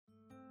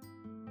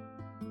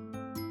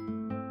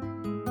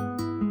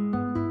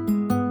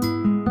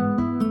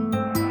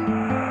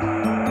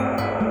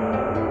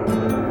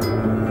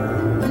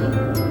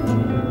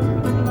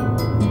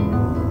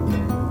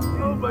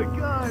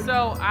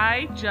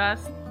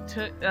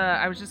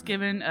I was just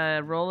given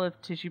a roll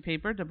of tissue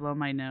paper to blow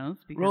my nose.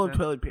 Roll of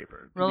toilet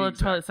paper. Roll of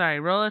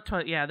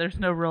toilet. Yeah, there's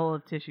no roll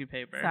of tissue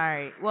paper.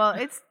 Sorry. Well,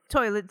 it's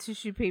toilet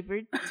tissue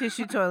paper,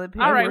 tissue toilet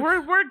paper. All right,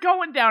 we're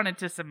going down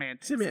into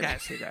semantics,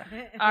 guys.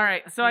 All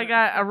right, so I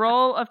got a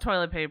roll of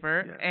toilet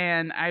paper,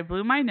 and I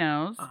blew my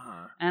nose,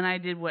 and I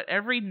did what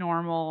every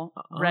normal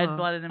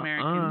red-blooded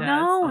American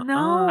does.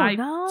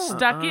 No,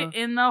 stuck it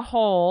in the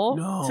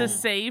hole to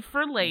save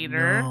for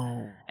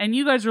later, and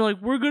you guys were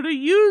like, we're going to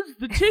use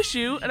the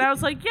tissue, and I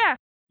was like, yeah.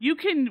 You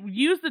can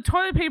use the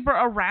toilet paper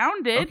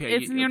around it.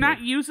 You're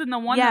not using the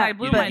one that I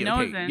blew my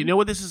nose in. You know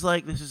what this is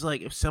like? This is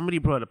like if somebody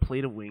brought a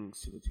plate of wings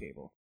to the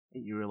table,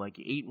 and you were like,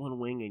 you ate one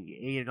wing and you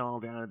ate it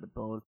all down at the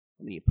bone,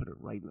 and then you put it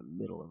right in the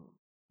middle of them.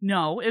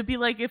 No, it'd be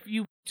like if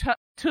you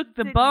took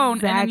the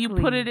bone and then you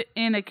put it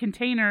in a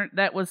container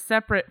that was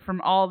separate from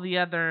all the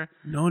other.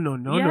 No.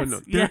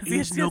 There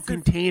is no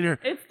container.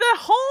 It's the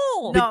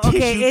hole. The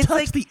tissue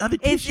touched the other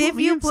tissue. If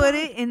you put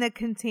it in a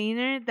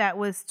container that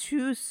was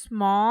too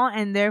small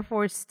and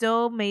therefore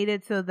still made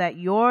it so that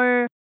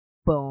your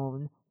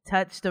bone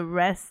touched the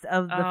rest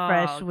of the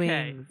fresh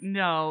wings.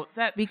 No,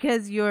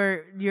 because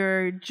your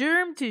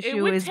germ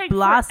tissue is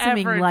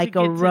blossoming like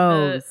a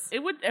rose.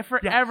 It would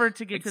forever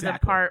to get to the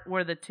part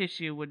where the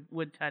tissue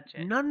would touch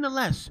it.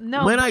 Nonetheless,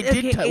 when I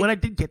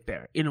did get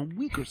there in a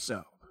week or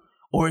so,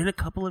 or in a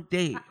couple of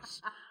days,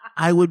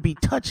 I would be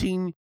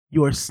touching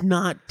your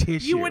snot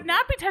tissue. You would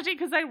not be touching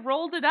because I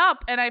rolled it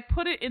up and I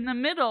put it in the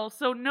middle,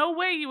 so no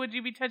way would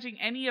you be touching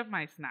any of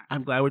my snot.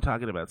 I'm glad we're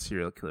talking about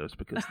serial killers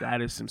because that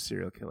is some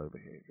serial killer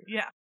behavior.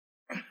 Yeah.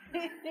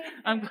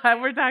 I'm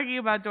glad we're talking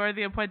about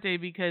Dorothea Puente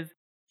because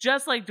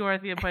just like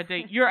Dorothea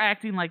Puente, you're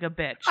acting like a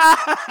bitch.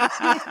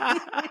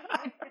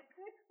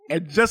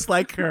 And just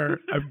like her,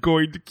 I'm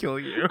going to kill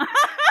you.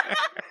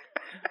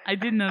 I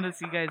did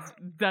notice you guys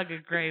dug a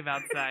grave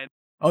outside.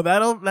 Oh,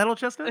 that'll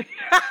chestnut?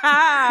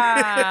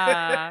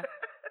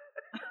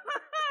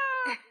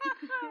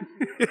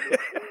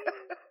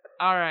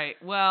 All right.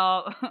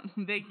 Well,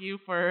 thank you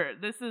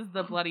this is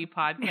the Bloody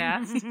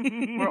Podcast.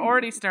 We're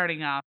already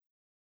starting off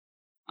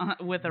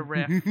with a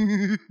riff.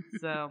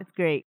 So it's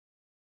great.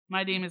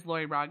 My name is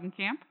Lori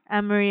Roggenkamp.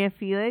 I'm Maria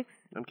Felix.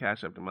 I'm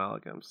Kash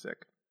Abdulmalik. I'm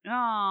sick.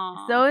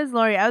 Aww. So is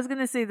Lori. I was going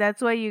to say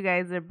that's why you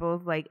guys are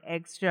both like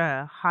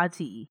extra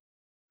hotty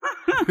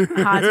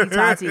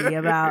totty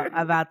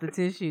about the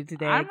tissue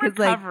today. I'm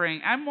recovering.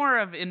 Like, I'm more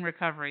of in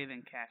recovery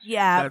than Kash.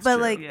 Yeah, that's but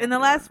true. Like in the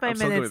last 5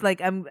 minutes,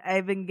 like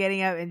I've been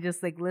getting out and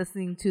just like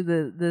listening to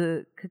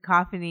the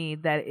cacophony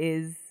that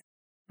is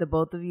the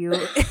both of you.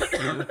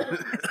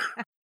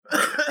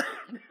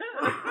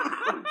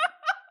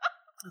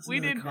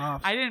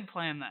 I didn't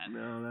plan that.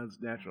 No,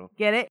 that's natural.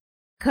 Get it?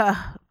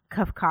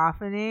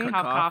 Cacophony.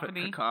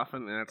 Cacophony.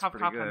 Cacophony. That's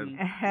pretty good.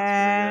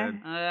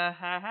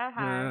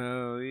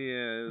 Oh,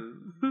 yes.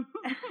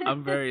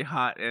 I'm very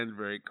hot and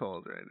very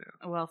cold right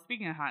now. Well,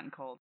 speaking of hot and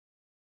cold,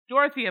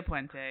 Dorothea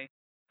Puente,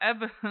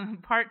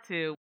 part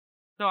 2.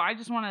 So I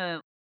just want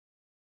to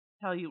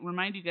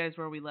remind you guys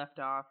where we left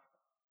off.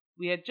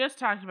 We had just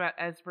talked about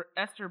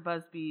Esther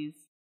Busby's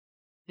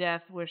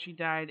death, where she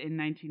died in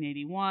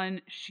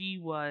 1981. She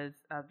was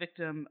a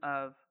victim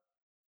of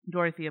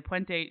Dorothea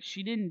Puente.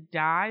 She didn't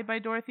die by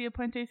Dorothea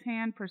Puente's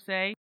hand per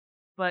se,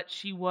 but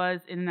she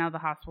was in and out of the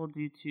hospital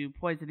due to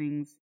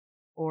poisonings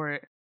or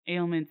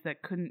ailments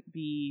that couldn't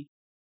be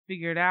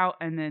figured out.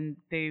 And then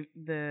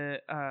the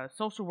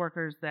social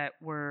workers that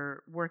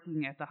were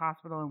working at the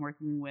hospital and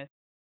working with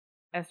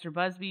Esther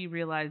Busby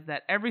realized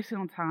that every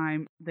single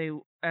time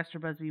Esther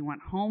Busby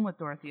went home with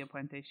Dorothea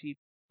Puente, she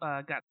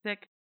got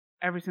sick.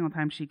 Every single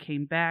time she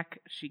came back,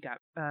 she got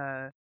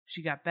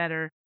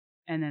better.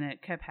 And then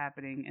it kept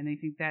happening, and they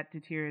think that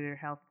deteriorated her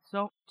health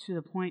so to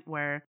the point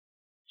where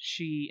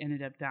she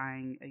ended up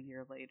dying a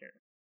year later.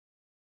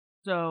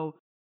 So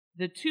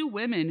the two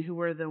women who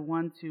were the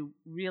ones who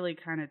really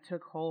kind of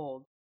took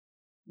hold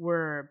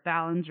were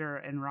Ballinger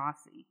and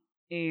Rossi,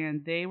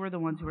 and they were the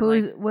ones who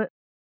were what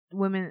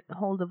women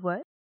hold of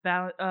what?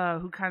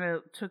 Who kind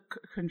of took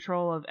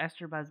control of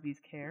Esther Busby's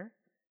care,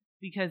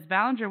 because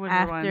Ballinger was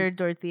after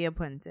Dorothea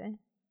Puente,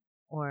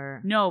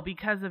 or no,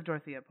 because of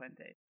Dorothea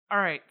Puente. All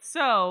right,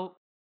 so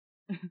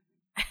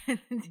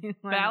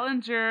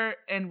Ballinger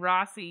and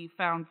Rossi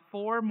found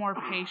 4 more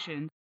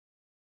patients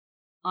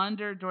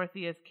under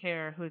Dorothea's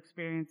care who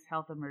experienced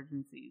health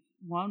emergencies.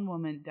 One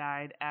woman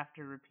died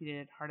after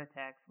repeated heart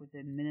attacks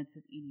within minutes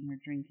of eating or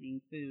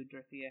drinking food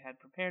Dorothea had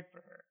prepared for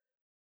her.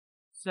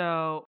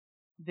 So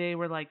they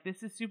were like,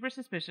 this is super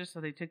suspicious,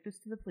 so they took this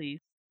to the police.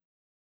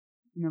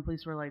 And the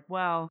police were like,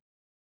 well,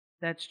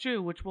 that's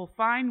true, which we'll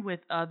find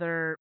with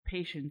other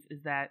patients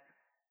is that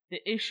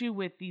the issue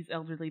with these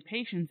elderly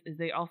patients is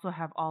they also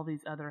have all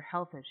these other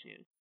health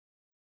issues.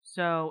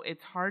 So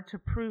it's hard to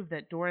prove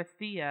that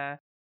Dorothea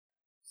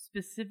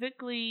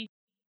specifically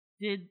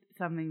did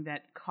something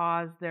that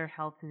caused their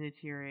health to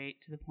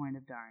deteriorate to the point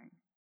of dying.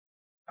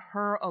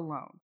 Her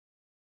alone.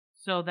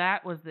 So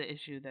that was the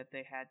issue that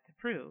they had to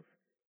prove.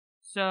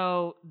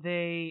 So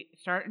they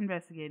start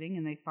investigating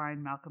and they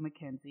find Malcolm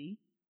McKenzie.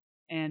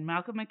 And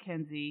Malcolm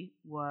McKenzie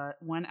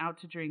went out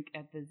to drink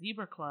at the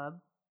Zebra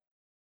Club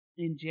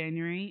in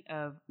January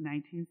of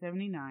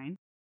 1979.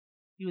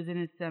 He was in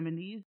his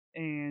 70s,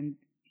 and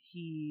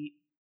he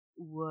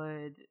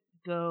would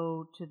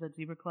go to the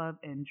Zebra Club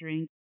and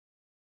drink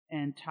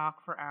and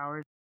talk for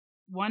hours.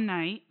 One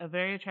night, a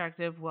very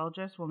attractive,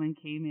 well-dressed woman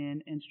came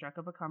in and struck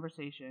up a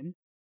conversation.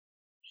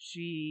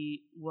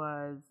 She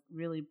was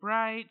really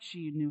bright.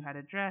 She knew how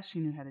to dress. She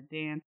knew how to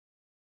dance.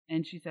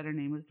 And she said her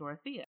name was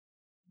Dorothea.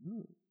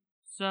 Ooh.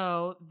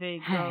 So they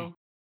go...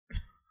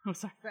 Oh,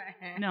 sorry.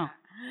 No.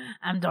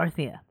 I'm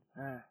Dorothea.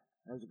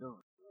 How's it going?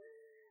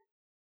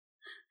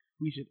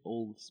 We should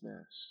old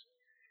smash.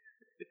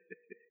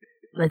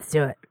 Let's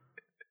do it.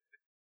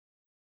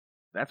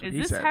 That's what Is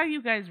he this said. how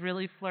you guys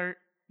really flirt?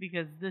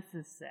 Because this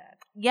is sad.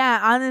 Yeah,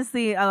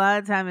 honestly, a lot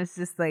of time it's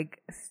just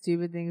like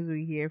stupid things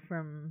we hear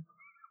from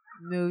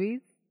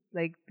movies.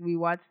 Like we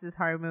watched this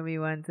horror movie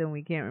once and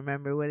we can't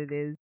remember what it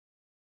is.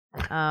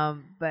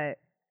 But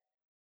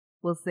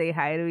we'll say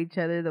hi to each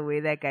other the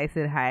way that guy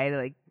said hi to,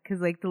 like,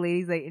 because like the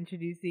lady's like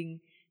introducing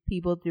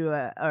people through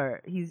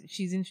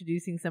she's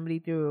introducing somebody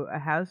through a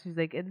house. She's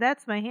like, and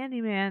that's my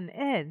handyman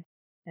Ed,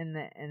 and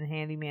the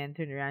handyman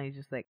turned around. He's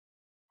just like,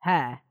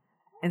 hi,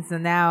 and so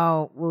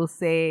now we'll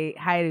say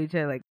hi to each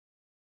other like,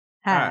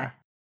 hi.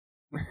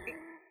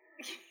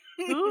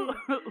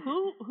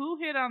 Who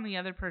hit on the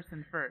other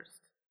person first?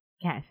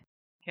 Kash.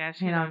 Kash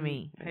hit on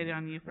me. Hit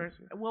on you first.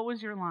 What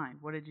was your line?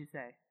 What did you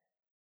say?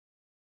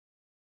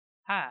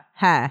 Hi.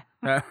 Hi.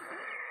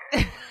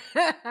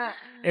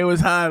 It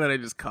was high that I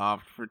just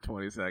coughed for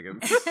 20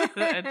 seconds.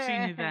 And she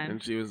knew then.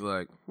 And she was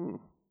like,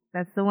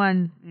 That's the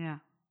one. Yeah.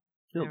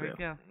 He'll There we do.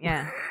 go.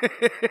 Yeah.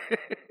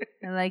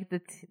 I like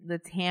the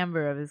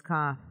timbre of his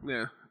cough.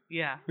 Yeah.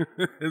 Yeah.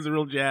 There's a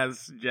real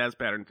jazz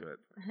pattern to it.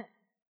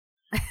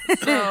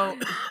 So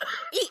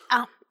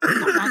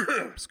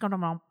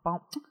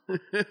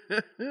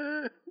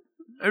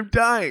I'm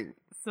dying.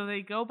 So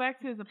they go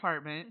back to his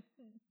apartment,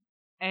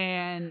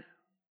 and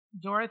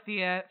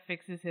Dorothea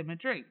fixes him a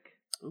drink.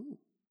 Ooh.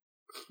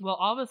 Well,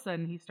 all of a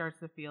sudden, he starts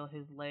to feel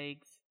his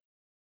legs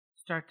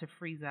start to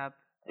freeze up,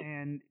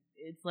 and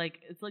it's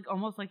like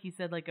almost like he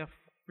said, like a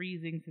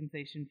freezing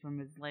sensation from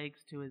his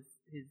legs to his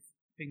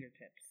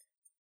fingertips,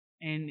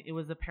 and it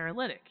was a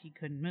paralytic. He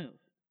couldn't move,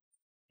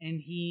 and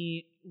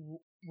he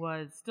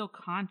was still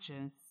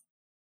conscious,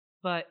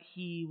 but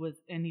he was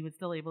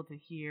still able to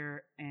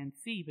hear and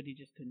see, but he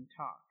just couldn't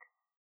talk.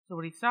 So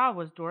what he saw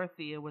was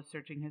Dorothea was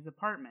searching his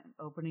apartment,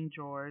 opening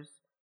drawers,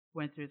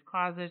 went through his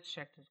closets,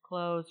 checked his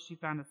clothes. She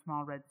found a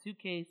small red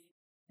suitcase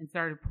and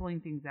started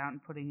pulling things out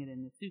and putting it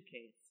in the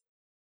suitcase.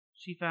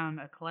 She found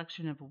a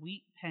collection of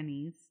wheat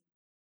pennies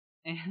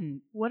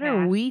and What cash.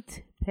 are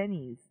wheat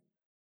pennies?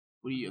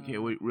 Wait,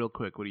 real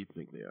quick, what do you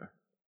think they are?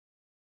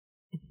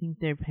 I think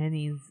they're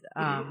pennies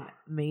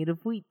made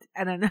of wheat.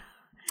 I don't know.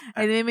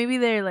 And then maybe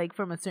they're like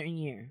from a certain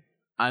year.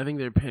 I think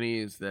they're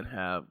pennies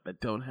that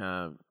don't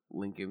have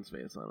Lincoln's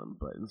face on them,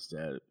 but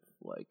instead,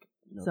 like,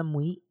 Some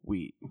wheat?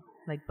 wheat.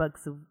 Like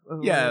bucks of...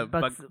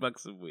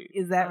 bucks of wheat.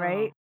 Is that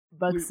right?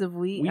 Bucks of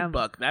wheat? Wheat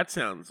buck. That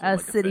sounds Us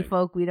like a city thing.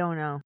 folk, we don't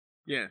know.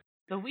 Yeah.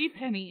 The wheat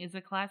penny is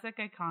a classic,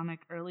 iconic,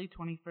 early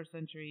 21st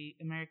century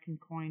American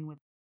coin with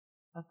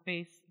a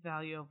face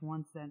value of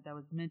 1 cent that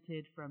was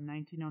minted from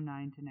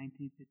 1909 to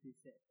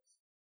 1956.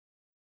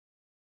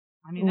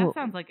 I mean, that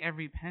sounds like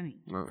every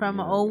penny. From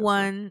yeah,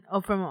 I guess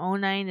so.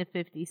 from 09 to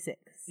 56.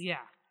 Yeah.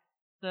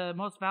 The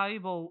most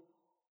valuable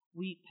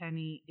wheat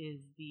penny is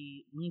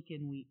the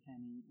Lincoln wheat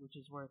penny, which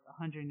is worth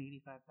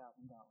 $185,000.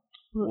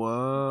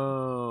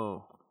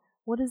 Whoa.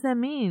 What does that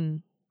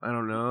mean? I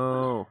don't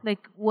know.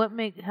 Like,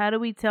 how do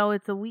we tell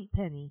it's a wheat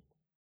penny?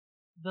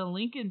 The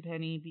Lincoln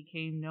penny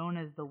became known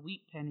as the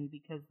wheat penny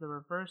because the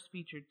reverse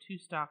featured 2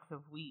 stalks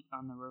of wheat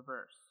on the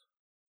reverse.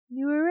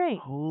 You were right.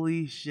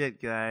 Holy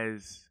shit,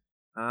 guys.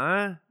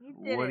 Huh? You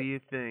did What it. do you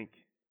think?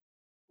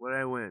 What'd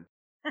I win?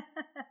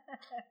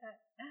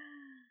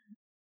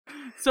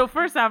 So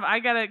first off,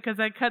 because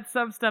I cut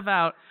some stuff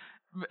out.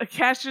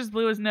 Kash just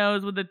blew his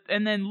nose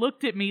and then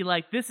looked at me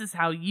like, "This is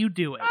how you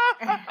do it,"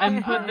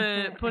 and put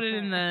it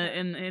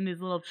in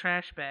his little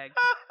trash bag.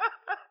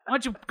 Why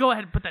don't you go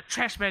ahead and put that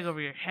trash bag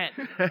over your head?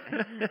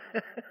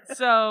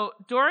 So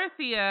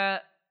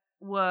Dorothea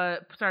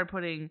started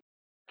putting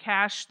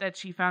cash that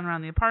she found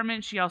around the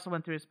apartment. She also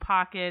went through his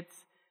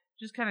pockets,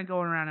 just kind of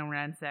going around and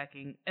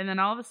ransacking. And then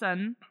all of a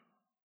sudden,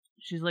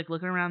 she's like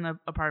looking around the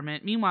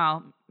apartment.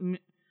 Meanwhile,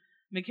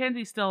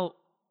 Mackenzie's still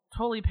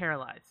totally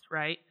paralyzed,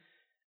 right?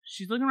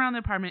 She's looking around the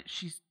apartment.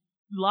 She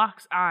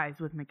locks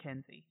eyes with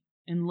Mackenzie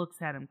and looks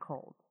at him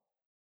cold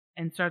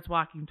and starts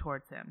walking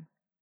towards him.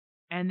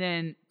 And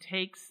then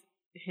takes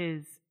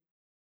his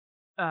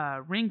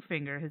ring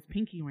finger, his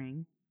pinky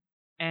ring,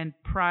 and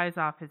pries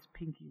off his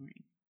pinky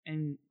ring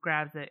and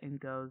grabs it and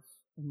goes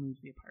and leaves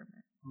the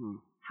apartment.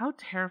 How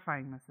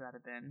terrifying must that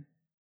have been?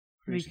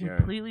 To be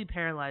completely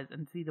paralyzed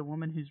and see the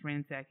woman who's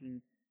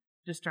ransacking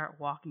just start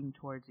walking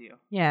towards you.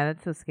 Yeah,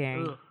 that's so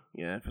scary. Ugh.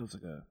 Yeah, it feels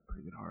like a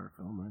pretty good horror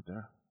film right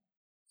there.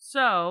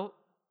 So,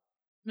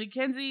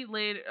 Mackenzie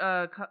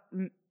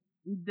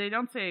They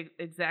don't say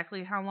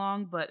exactly how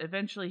long, but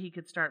eventually he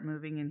could start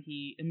moving, and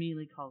he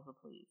immediately calls the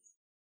police.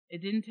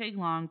 It didn't take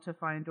long to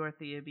find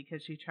Dorothea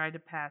because she tried to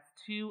pass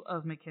 2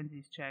 of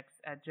Mackenzie's checks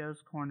at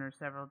Joe's corner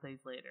several days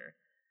later.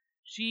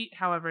 She,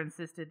 however,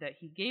 insisted that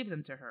he gave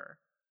them to her.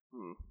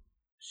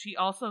 She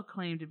also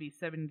claimed to be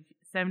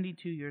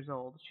 72 years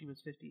old. She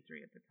was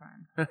 53 at the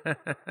time.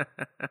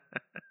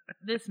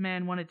 This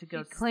man wanted to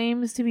go... She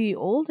claims to be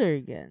older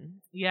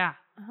again. Yeah.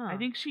 I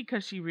think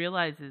because she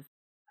realized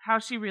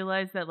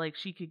that, like,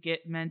 she could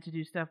get men to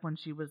do stuff when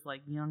she was,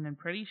 like, young and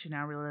pretty. She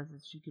now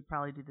realizes she could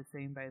probably do the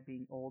same by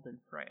being old and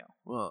frail.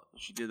 Well,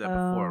 she did that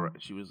before,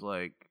 right? She was,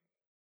 like,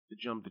 the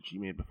jump that she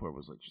made before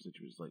was, like, she said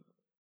she was, like,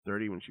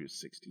 30 when she was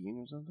 16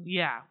 or something?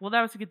 Yeah. Well,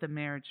 that was to get the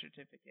marriage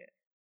certificate.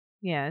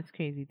 Yeah, that's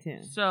crazy, too.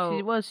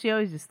 So... She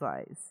always just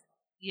lies.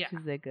 Yeah.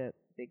 She's, like, a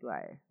big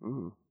liar.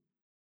 Mm-hmm.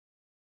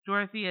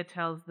 Dorothea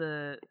tells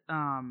the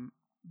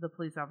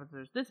police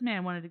officers, "This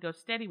man wanted to go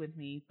steady with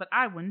me, but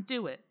I wouldn't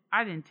do it.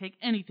 I didn't take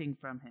anything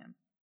from him."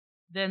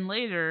 Then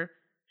later,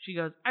 she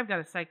goes, "I've got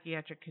a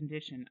psychiatric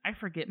condition. I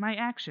forget my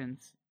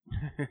actions."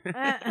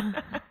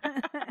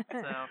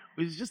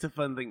 Which is just a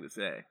fun thing to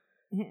say.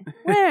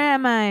 Where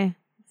am I?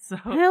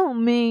 Help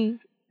me.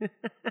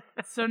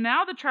 So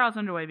now the trial's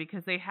underway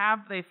because they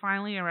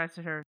finally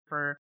arrested her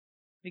for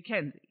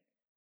Mackenzie.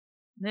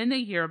 Then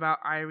they hear about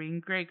Irene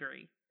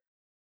Gregory.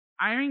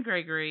 Irene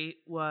Gregory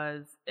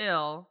was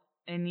ill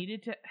and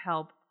needed to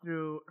help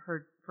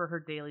for her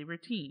daily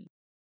routine.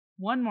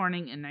 One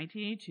morning in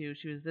 1982,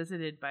 she was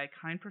visited by a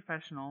kind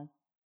professional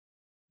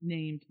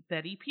named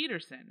Betty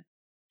Peterson.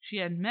 She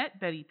had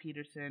met Betty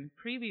Peterson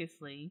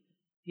previously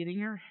getting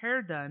her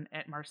hair done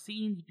at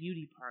Marcine's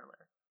beauty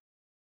parlor.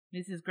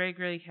 Mrs.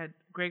 Gregory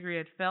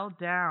had fell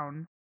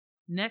down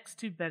next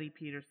to Betty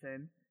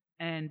Peterson,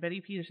 and Betty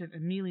Peterson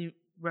immediately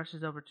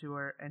rushes over to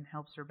her and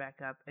helps her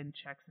back up and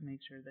checks and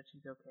makes sure that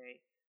she's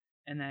okay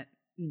and that,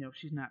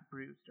 she's not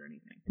bruised or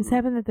anything. This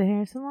happened at the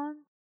hair salon?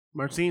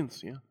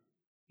 Marcine's, yeah.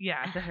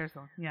 Yeah, at the hair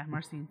salon. Yeah,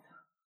 Marcine's.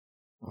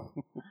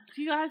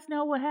 Do you guys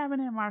know what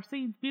happened at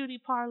Marcine's beauty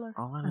parlor?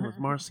 All I know is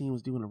Marcine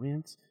was doing a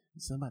rinse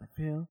and somebody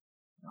fell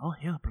and all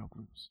hell broke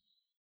loose.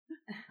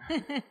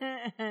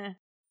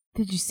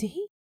 Did you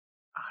see?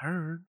 I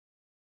heard.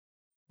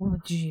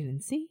 What did you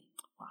even see?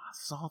 Well, I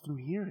saw through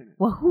hearing it.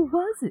 Well, who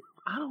was it?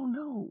 I don't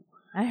know.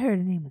 I heard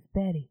her name was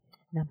Betty.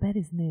 Now,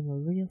 Betty's name a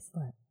real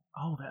slut.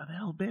 Oh, that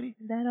old Betty?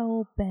 That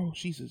old Betty. Oh,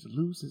 she's as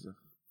loose as a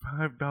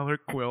 $5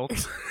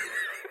 quilt.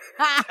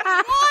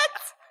 What?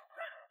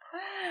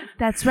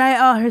 That's right.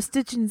 All her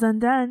stitching's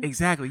undone.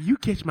 Exactly. You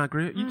catch my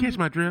drift. You catch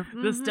my drift.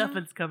 The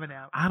stuffing's coming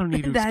out. I don't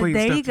need to explain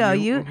there stuff you go. to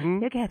you.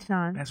 You're catching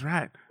on. That's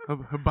right.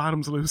 Her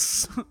bottom's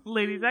loose.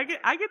 Ladies, I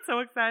get so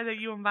excited that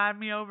you invite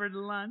me over to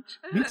lunch.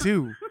 Me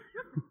too.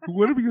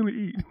 What are we gonna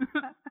eat?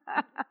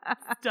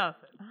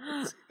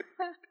 Stuffing.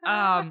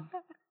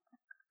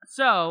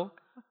 So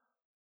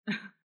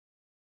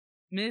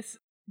Miss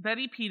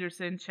Betty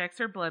Peterson checks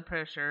her blood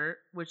pressure,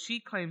 which she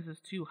claims is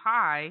too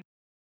high,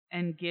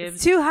 and gives...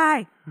 It's too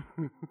high.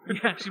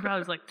 Yeah, she probably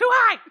was like, too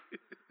high!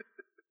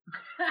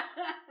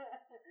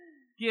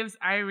 Gives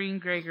Irene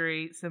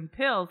Gregory some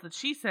pills that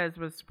she says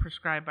was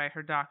prescribed by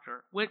her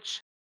doctor,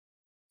 which,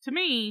 to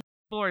me,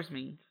 floors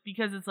me.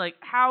 Because it's like,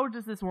 how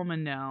does this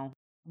woman know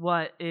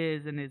what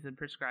is and isn't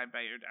prescribed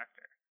by your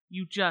doctor?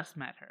 You just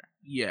met her.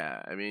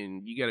 Yeah, I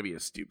mean, you gotta be a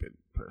stupid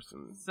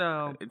person.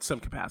 So... in some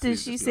capacity.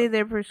 Does she say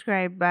they're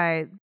prescribed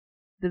by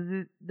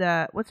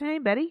the what's her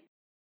name, Betty?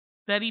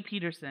 Betty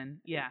Peterson,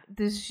 yeah.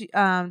 Does she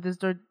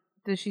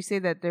say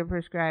that they're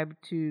prescribed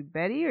to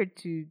Betty or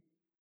to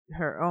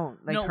her own?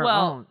 Like no, her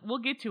well, own? We'll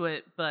get to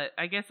it, but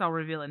I guess I'll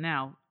reveal it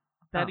now.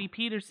 Betty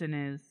Peterson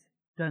is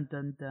dun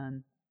dun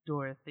dun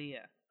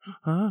Dorothea.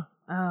 Huh?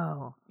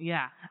 Oh,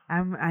 yeah.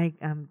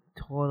 I'm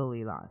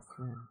totally lost.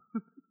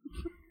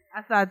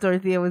 I thought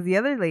Dorothea was the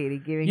other lady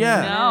giving.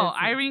 Yeah. her No,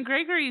 medicine. Irene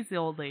Gregory is the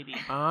old lady.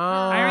 Oh.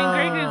 Irene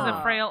Gregory is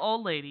the frail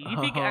old lady.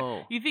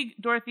 Oh. You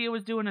think Dorothea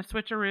was doing a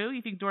switcheroo?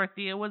 You think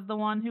Dorothea was the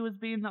one who was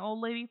being the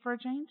old lady for a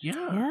change? Yeah.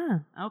 Yeah.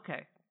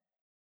 Okay.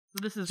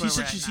 So this is where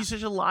we're at she's now.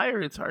 such a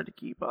liar. It's hard to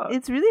keep up.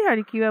 It's really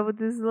hard to keep up with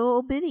this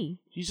little bitty.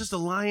 She's just a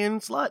lying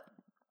slut.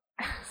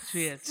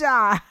 She is.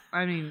 Stop.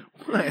 I mean,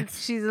 What?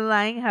 She's a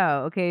lying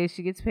hoe. Okay,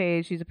 she gets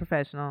paid. She's a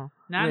professional.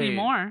 not Wait.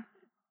 anymore.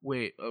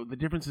 Wait, the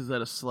difference is that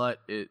the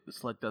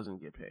slut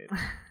doesn't get paid.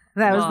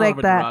 That was Well, like More of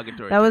a that.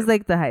 derogatory That was term.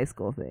 like the high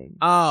school thing.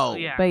 Oh.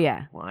 Yeah. But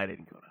yeah, Well, I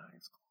didn't go to high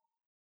school.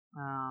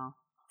 Oh.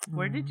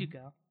 Where did you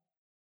go?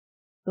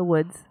 the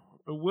woods.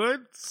 The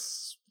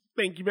woods.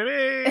 Thank you,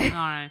 baby. All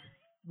right.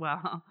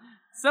 Well,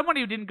 someone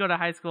who didn't go to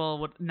high school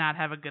would not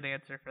have a good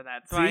answer for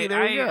that. So See,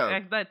 there you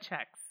go. That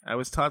checks. I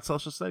was taught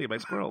social study by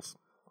squirrels.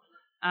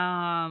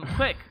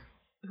 Quick.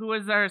 Who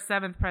was our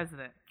 7th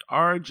president?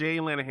 R.J.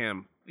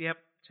 Lanahan. Yep,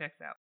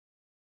 checks out.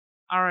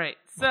 All right,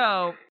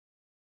 so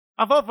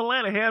A vote for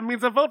Lanahan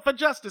means a vote for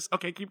justice.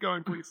 Okay, keep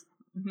going, please.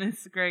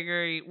 Miss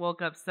Gregory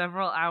woke up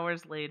several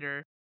hours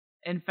later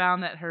and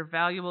found that her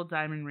valuable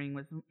diamond ring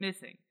was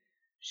missing.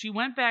 She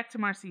went back to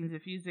Marcine's a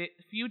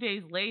few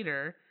days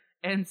later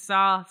and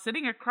saw,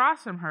 sitting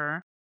across from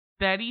her,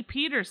 Betty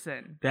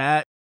Peterson.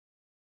 That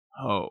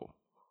hoe.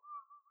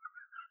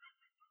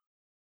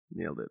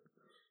 Nailed it.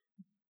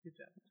 Good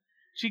job.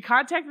 She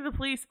contacted the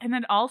police and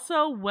then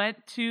also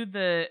went to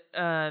the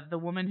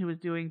woman who was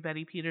doing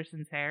Betty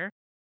Peterson's hair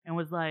and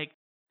was like,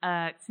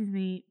 excuse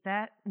me,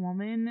 that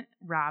woman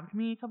robbed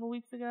me a couple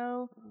weeks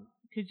ago.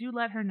 Could you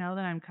let her know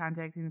that I'm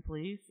contacting the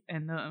police?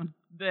 And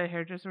the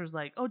hairdresser was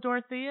like, oh,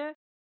 Dorothea?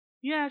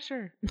 Yeah,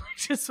 sure.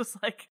 Just was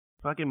like...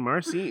 Fucking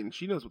Marcine.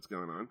 She knows what's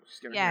going on.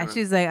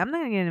 She's like, I'm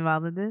not going to get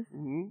involved with this.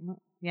 Mm-hmm.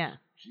 Yeah.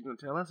 She's going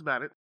to tell us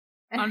about it.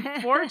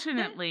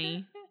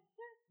 Unfortunately,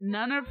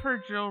 none of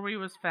her jewelry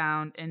was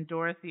found, and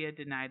Dorothea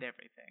denied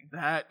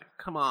everything.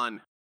 Come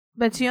on.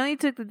 But she only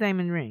took the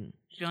diamond ring.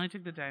 She only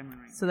took the diamond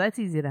ring. So that's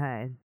easy to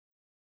hide.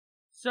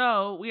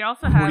 So we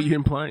also have... What are you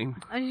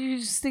implying? You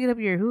just stick it up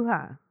your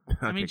hoo-ha.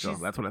 I mean, cool.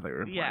 That's what I thought you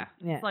were implying.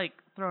 Yeah. It's like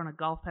throwing a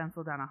golf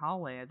pencil down a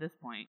hallway at this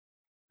point.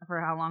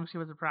 For how long she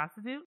was a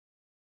prostitute?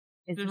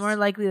 It's more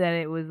likely that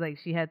it was like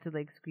she had to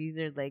like squeeze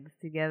her legs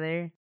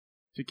together.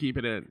 To keep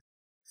it in.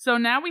 So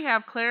now we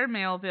have Claire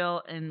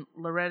Melville and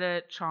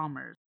Loretta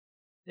Chalmers.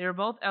 They were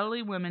both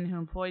elderly women who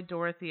employed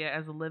Dorothea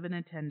as a live-in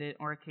attendant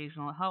or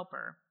occasional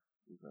helper.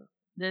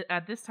 Okay.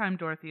 At this time,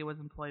 Dorothea was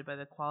employed by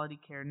the Quality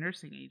Care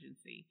Nursing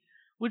Agency,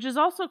 which is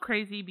also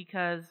crazy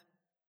because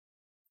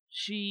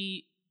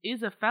she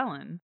is a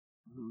felon.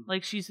 Mm-hmm.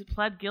 Like, she's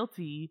pled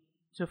guilty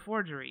to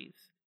forgeries.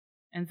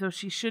 And so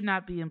she should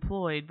not be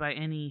employed by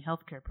any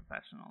healthcare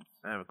professionals.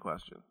 I have a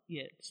question.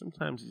 Yes.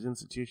 Sometimes these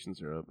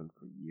institutions are open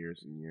for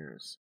years and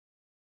years.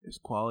 Is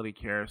Quality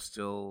Care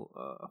still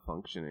a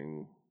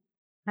functioning...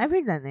 I've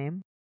heard that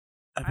name.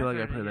 I feel like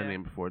I've heard that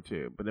name before,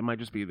 too. But it might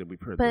just be that we've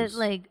heard But,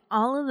 like,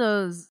 all of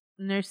those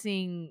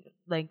nursing,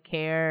 like,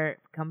 care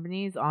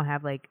companies all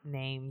have, like,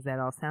 names that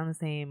all sound the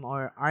same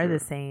or are the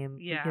same.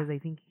 Yeah. Because I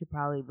think you could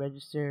probably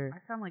register I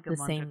found, like, a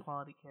bunch of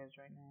Quality Cares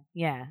right now.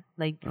 Yeah.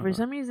 Like, for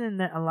some reason,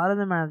 a lot of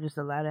them are just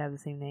allowed to have the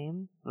same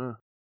name.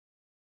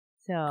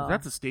 So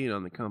that's a stain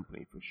on the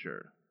company, for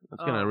sure.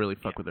 That's going to really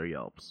fuck with their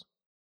Yelps.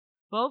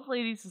 Both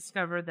ladies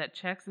discovered that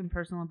checks and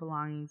personal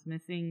belongings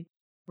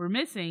were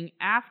missing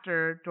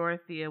after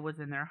Dorothea was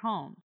in their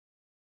home.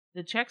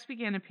 The checks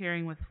began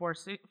appearing with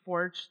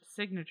forged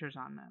signatures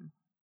on them.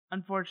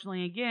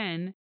 Unfortunately,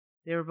 again,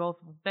 they were both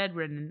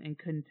bedridden and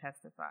couldn't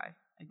testify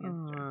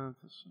against her.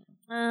 That's a shame.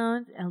 Oh,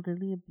 it's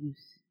elderly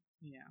abuse.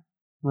 Yeah.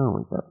 Oh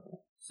my God.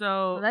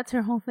 So well, that's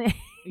her whole thing.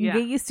 Yeah.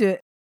 Get used to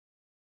it.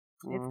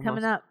 Well, it's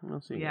coming up.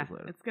 We'll see you guys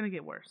later. It's going to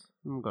get worse.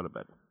 I'm going to go to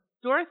bed.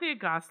 Dorothea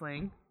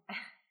Gosling.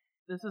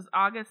 This was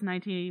August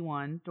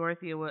 1981.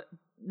 Dorothea was...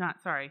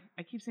 Not, sorry.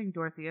 I keep saying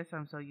Dorothea, so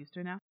I'm so used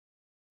to it now.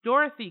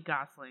 Dorothy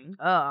Gosling.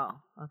 Oh,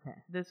 okay.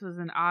 This was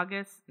in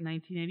August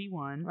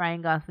 1981.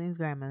 Ryan Gosling's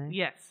grandmother.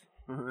 Yes.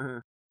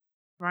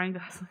 Ryan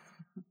Gosling.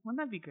 Wouldn't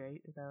that be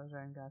great if that was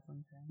Ryan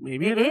Gosling's grandmother?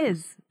 Maybe it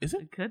is. Is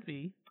it? It could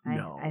be.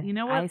 No. You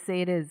know what? I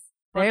say it is.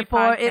 Bloody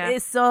Therefore, podcast. it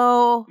is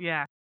so...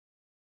 Yeah.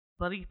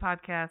 Bloody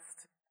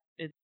Podcast,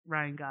 it's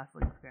Ryan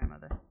Gosling's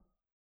grandmother.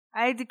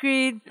 I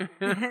decreed.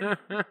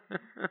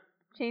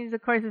 Change the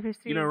course of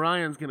history. You know,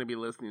 Ryan's going to be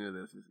listening to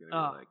this. He's going to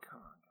be like, come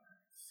on,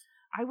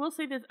 guys. I will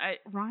say this.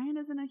 Ryan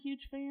isn't a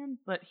huge fan,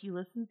 but he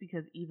listens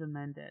because Eva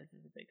Mendes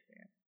is a big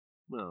fan.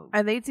 Well,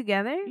 are they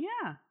together?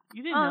 Yeah.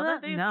 You didn't know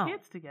that? They have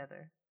kids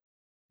together.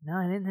 No,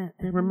 I didn't.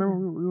 Hey, remember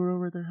we were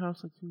over at their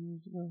house like 2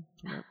 years ago?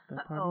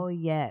 That party? Oh,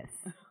 yes.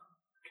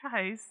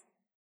 Guys,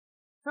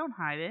 don't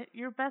hide it.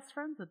 You're best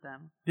friends with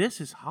them. This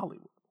is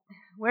Hollywood.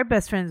 We're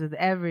best friends with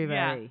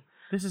everybody. Yeah.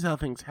 This is how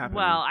things happen.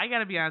 Well, I got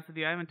to be honest with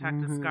you. I haven't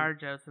talked to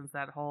ScarJo since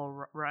that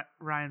whole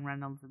Ryan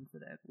Reynolds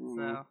incident.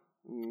 So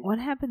what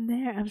happened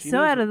there? I'm so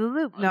out of the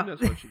loop. No.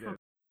 That's what she did.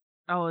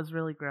 Oh, it was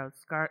really gross.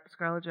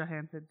 Scarlett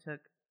Johansson took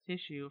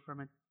tissue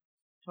from a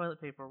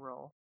toilet paper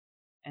roll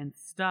and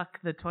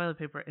stuck the toilet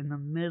paper in the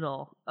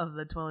middle of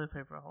the toilet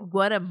paper hole.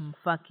 What a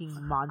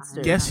fucking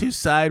monster. Guess whose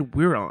side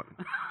we're on.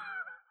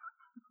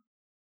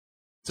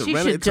 She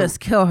should just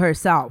kill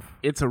herself.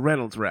 It's a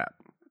Reynolds rap.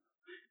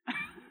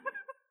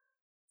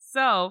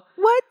 So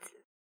what?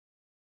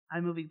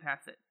 I'm moving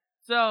past it.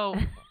 So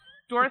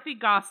Dorothy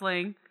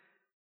Gosling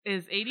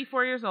is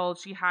 84 years old.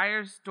 She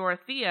hires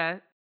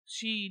Dorothea.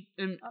 She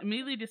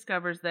immediately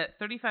discovers that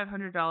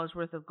 $3,500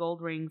 worth of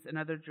gold rings and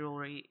other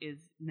jewelry is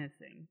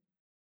missing.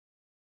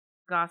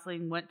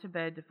 Gosling went to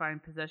bed to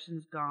find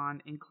possessions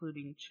gone,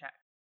 including checks.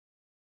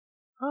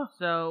 Oh.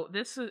 So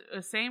this is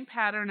the same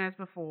pattern as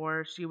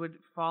before. She would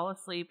fall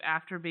asleep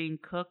after being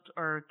cooked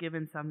or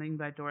given something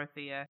by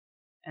Dorothea,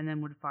 and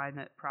then would find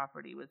that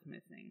property was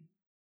missing.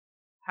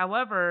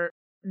 However,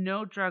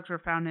 no drugs were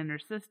found in her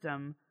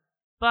system,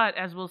 but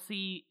as we'll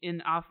see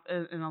in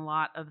a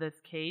lot of this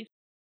case,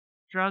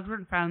 drugs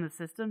weren't found in the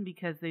system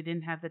because they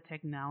didn't have the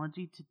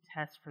technology to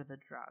test for the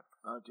drugs.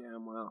 Oh,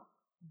 damn well.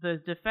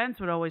 The defense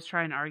would always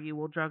try and argue,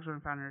 well, drugs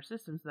weren't found in her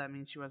system, so that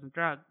means she wasn't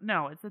drugged.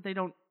 No, it's that they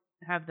don't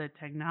have the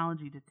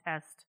technology to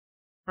test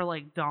for,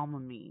 like,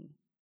 Dopamine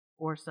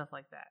or stuff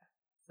like that.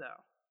 So...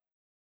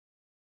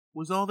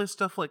 Was all this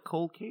stuff like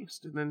cold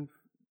cased and then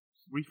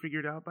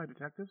refigured out by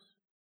detectives?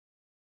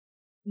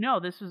 No,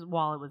 this was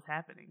while it was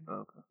happening.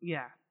 Okay.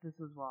 Yeah,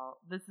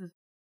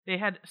 they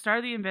had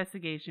started the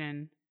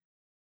investigation,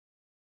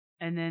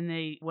 and then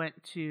they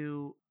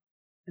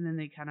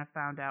kind of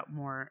found out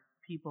more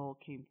people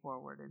came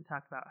forward and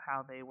talked about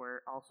how they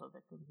were also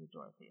victims of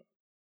Dorothea.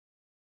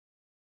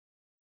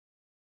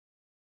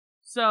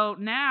 So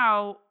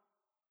now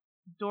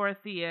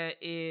Dorothea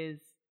is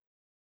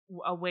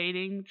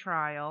awaiting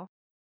trial.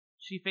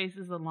 She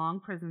faces a long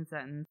prison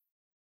sentence,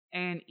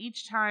 and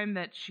each time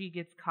that she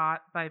gets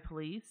caught by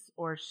police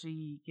or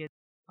she gets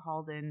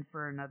hauled in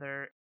for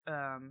another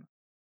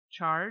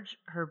charge,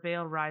 her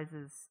bail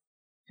rises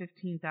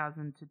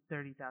 $15,000 to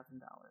 $30,000.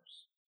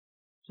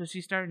 So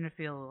she's starting to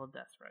feel a little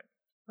desperate.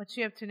 What's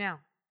she up to now?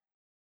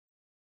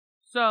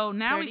 So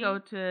now 30? we go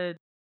to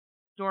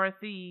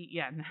Dorothy.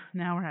 Yeah,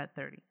 now we're at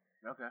 30.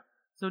 Okay.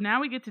 So now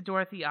we get to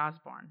Dorothy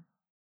Osborne.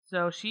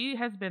 So she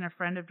has been a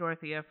friend of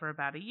Dorothea for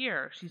about a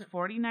year. She's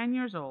 49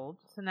 years old.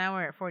 So now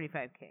we're at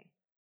 45K.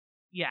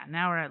 Yeah,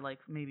 now we're at like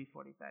maybe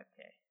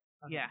 45K.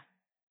 Okay. Yeah.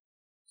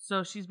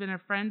 So she's been a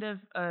friend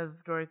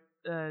of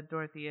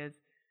Dorothea's.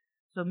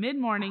 So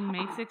mid-morning,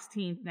 May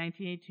 16th,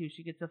 1982,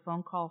 she gets a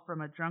phone call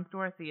from a drunk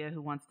Dorothea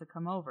who wants to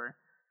come over.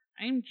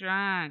 I'm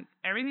drunk.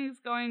 Everything's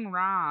going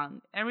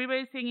wrong.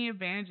 Everybody's taking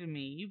advantage of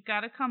me. You've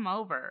got to come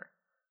over.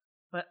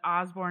 But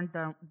Osborne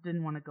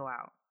didn't want to go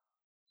out.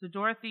 So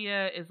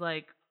Dorothea is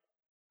like,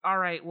 all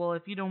right, well,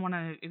 if you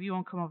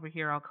won't come over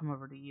here, I'll come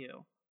over to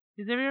you.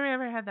 Because have you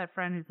ever had that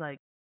friend who's like,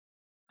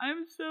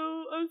 I'm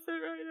so upset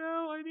right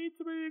now. I need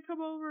somebody to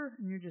come over.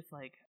 And you're just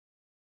like,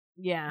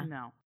 yeah.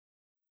 No.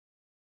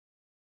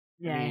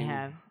 Yeah, I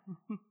have.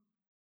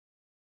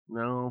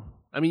 No.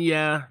 I mean,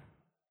 yeah.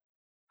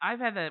 I've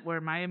had that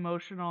where my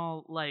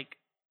emotional, like,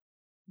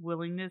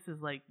 willingness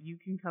is like, you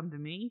can come to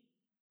me,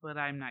 but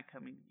I'm not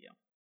coming to you.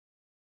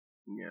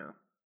 Yeah.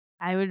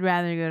 I would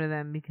rather go to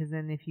them because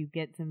then if you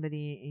get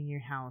somebody in your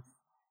house,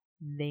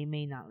 they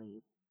may not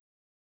leave.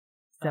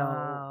 So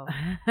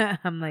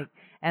I'm like,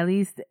 at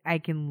least I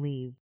can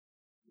leave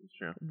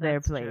their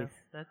place. True.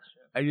 That's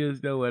true. I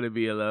just don't want to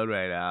be alone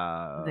right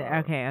now.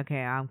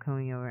 Okay, I'm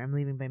coming over. I'm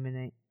leaving by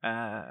midnight.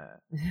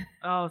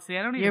 Oh, see,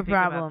 I don't even think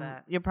about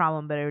that. Your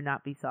problem better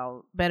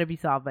be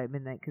solved by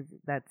midnight because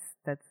that's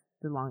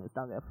the longest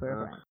I'll go for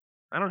a friend.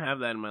 I don't have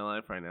that in my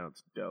life right now.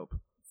 It's dope.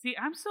 See,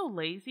 I'm so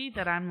lazy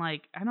that I'm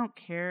like, I don't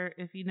care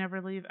if you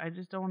never leave. I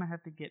just don't want to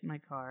have to get in my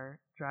car,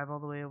 drive all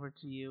the way over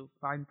to you,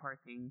 find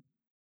parking,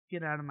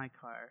 get out of my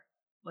car.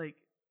 Like,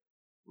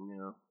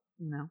 no.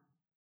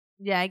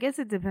 Yeah, I guess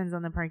it depends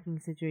on the parking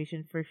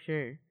situation for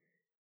sure.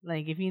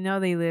 Like, if you know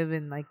they live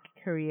in, like,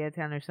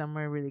 Koreatown or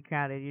somewhere really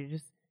crowded, you're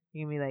going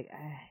to be like,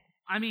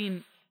 I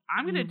mean,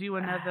 I'm going to do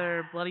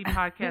another Bloody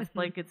Podcast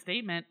blanket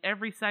statement.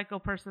 Every psycho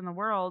person in the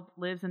world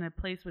lives in a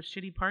place with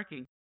shitty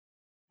parking.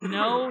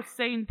 No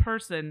sane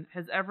person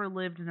has ever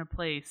lived in a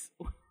place.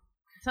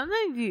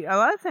 Sometimes a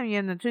lot of times you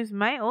have no choice.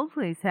 My old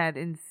place had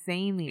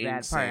insanely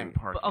bad parking.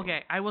 But,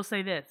 okay, I will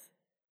say this.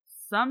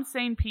 Some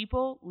sane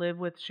people live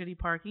with shitty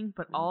parking,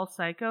 but all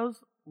psychos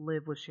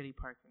live with shitty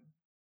parking.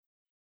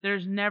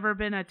 There's never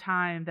been a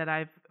time that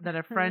a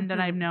friend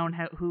that I've known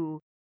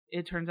who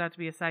it turns out to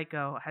be a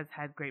psycho has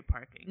had great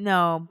parking.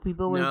 No,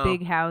 people with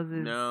big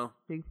houses. No.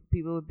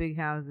 People with big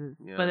houses.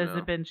 Yeah, but has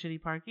it been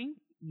shitty parking?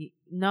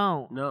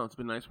 No. No, it's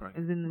been nice parking.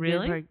 It's been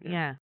really? Good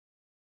yeah.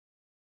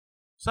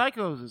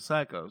 Psychos is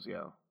psychos,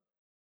 yo.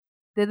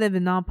 They live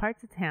in all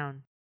parts of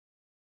town.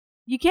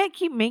 You can't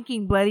keep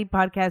making Bloody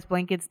Podcast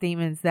blanket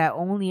statements that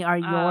only are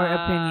your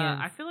opinions.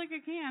 I feel like I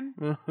can.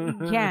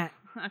 You can't.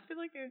 I feel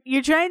like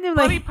you're trying to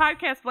Bloody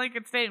Podcast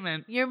blanket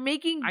statement. You're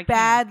making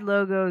bad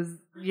logos.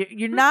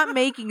 You're not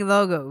making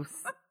logos.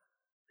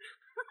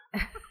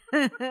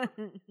 Oh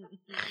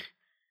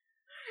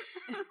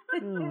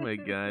my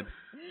god.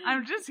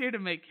 I'm just here to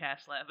make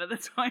Kash laugh at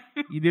this point.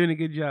 You're doing a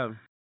good job.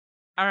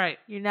 All right.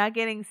 You're not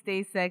getting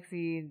stay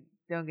sexy,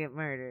 don't get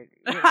murdered.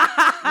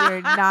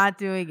 You're not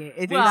doing it.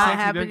 It's not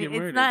happening.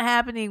 It's not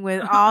happening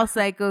with all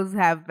psychos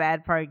have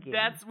bad parking.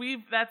 That's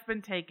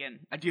been taken.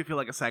 I do feel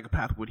like a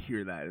psychopath would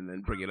hear that and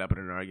then bring it up in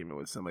an argument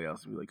with somebody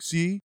else and be like,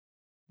 "See,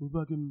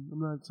 I'm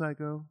not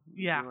psycho."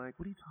 Yeah. Like,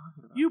 what are you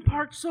talking about? You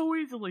parked so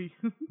easily.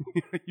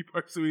 You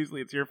parked so easily.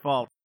 It's your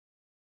fault.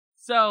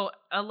 So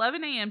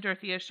 11 a.m.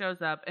 Dorothea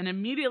shows up and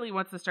immediately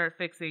wants to start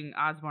fixing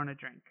Osborne a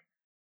drink.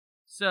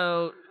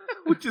 So,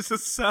 which is a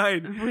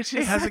sign.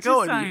 Hey, how's it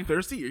going? Are you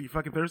thirsty? Are you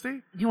fucking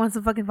thirsty? You want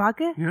some fucking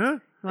vodka? Yeah.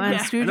 You want a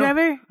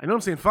screwdriver? I know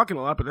I'm saying fucking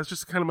a lot, but that's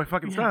just kind of my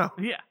fucking style.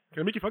 Yeah.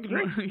 Can I make you fucking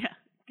drink?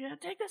 Yeah.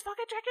 Take this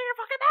fucking drink in your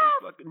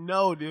fucking mouth.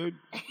 No, dude.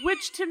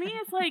 Which to me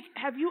is like,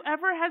 have you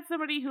ever had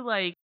somebody who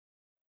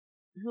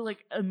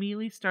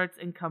immediately starts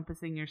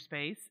encompassing your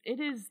space? It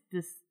is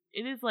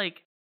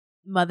like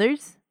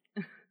mothers.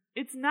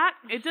 It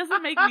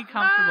doesn't make me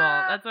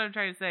comfortable. That's what I'm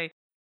trying to say.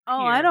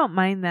 Oh, here. I don't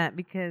mind that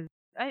because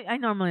I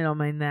normally don't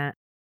mind that.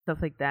 Stuff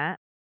like that.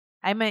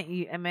 I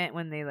meant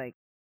when they like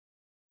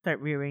start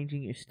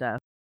rearranging your stuff.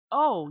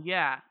 Oh,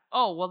 yeah.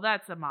 Oh, well,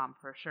 that's a mom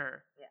for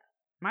sure. Yeah.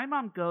 My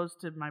mom goes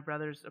to my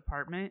brother's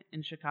apartment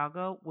in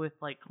Chicago with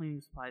like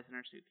cleaning supplies in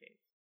her suitcase.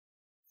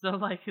 So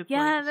like, it's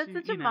that's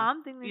such a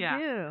mom thing to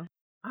do.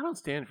 I don't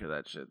stand for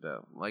that shit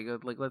though. Like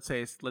let's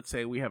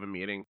say we have a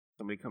meeting.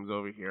 Somebody comes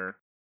over here.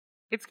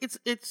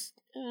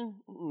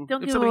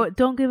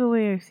 Don't give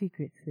away our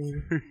secrets,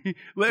 baby.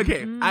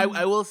 Okay,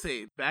 I will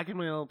say, back in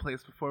my old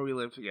place before we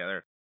lived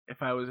together,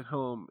 if I was at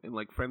home and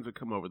like friends would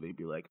come over, they'd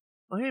be like,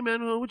 "Oh hey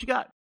man, what you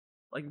got?"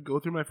 Like go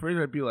through my fridge,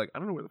 I'd be like, "I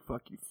don't know where the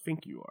fuck you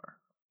think you are,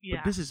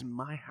 but this is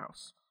my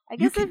house.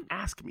 You can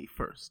ask me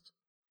first."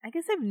 I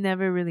guess I've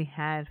never really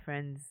had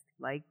friends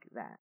like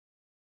that,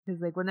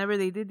 because like whenever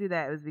they did do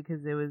that, it was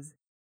because it was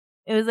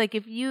like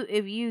if you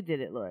did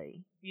it,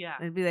 Lori,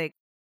 it'd be like,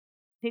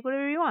 take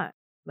whatever you want.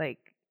 Like,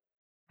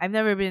 I've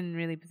never been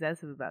really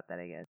possessive about that,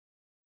 I guess.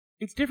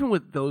 It's different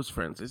with those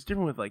friends. It's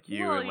different with like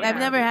you. Well, and, like,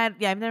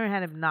 I've never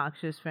had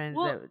obnoxious friends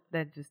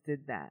that just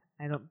did that.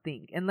 I don't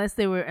think, unless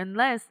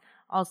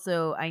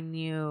also I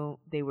knew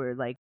they were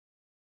like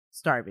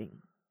starving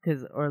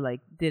or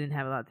like didn't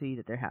have a lot to eat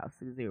at their house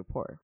because they were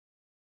poor.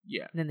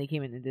 Yeah. And then they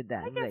came in and did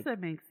that. I guess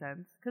that makes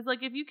sense. Because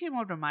like if you came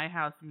over to my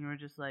house and you were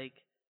just like,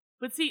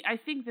 but see, I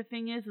think the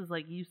thing is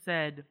like you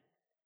said,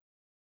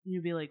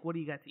 you'd be like, what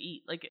do you got to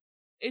eat? Like,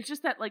 it's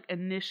just that like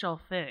initial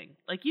thing.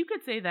 Like you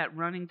could say that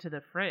running to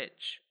the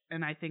fridge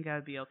and I think I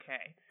would be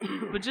okay.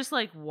 But just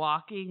like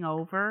walking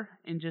over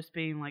and just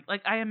being like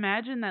I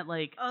imagine that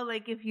like, oh,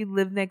 like if you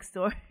live next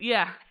door.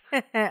 Yeah.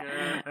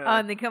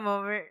 And they come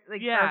over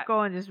like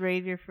Urkel and just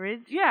raid your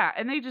fridge. Yeah.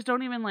 And they just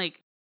don't even like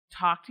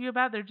talk to you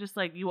about it. They're just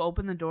like, you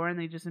open the door and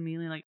they just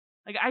immediately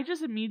like I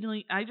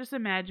just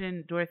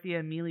imagine Dorothea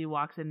immediately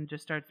walks in and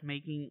just starts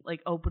making like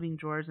opening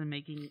drawers and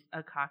making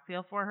a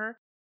cocktail for her.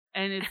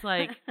 And it's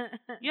like,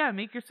 yeah,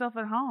 make yourself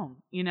at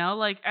home, you know?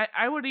 Like,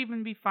 I would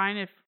even be fine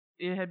if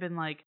it had been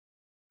like,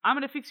 I'm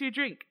going to fix you a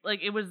drink. Like,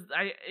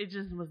 it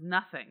just was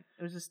nothing.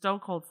 It was just stone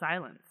cold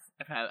silence.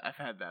 I've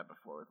had that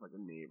before with like a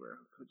neighbor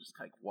who just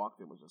like walked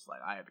in and was just like,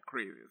 I had the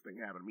craziest thing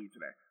happen to me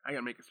today. I got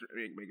to make a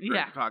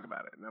drink to talk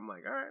about it. And I'm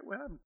like, all right,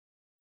 well.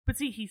 But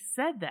see, he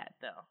said that,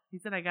 though. He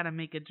said, I got to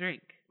make a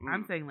drink.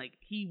 I'm saying, like,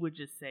 he would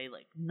just say,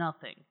 like,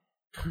 nothing.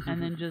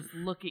 And then just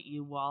look at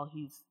you while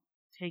he's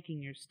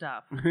taking your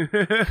stuff. And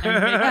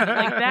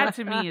like that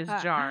to me is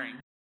jarring.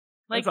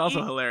 Like, that's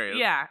also hilarious.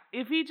 Yeah.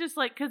 If he just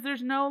like, because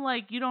there's no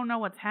like, you don't know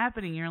what's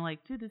happening. You're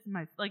like, dude, this is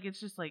my, like,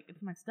 it's just like,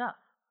 it's my stuff.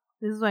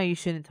 This is why you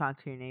shouldn't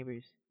talk to your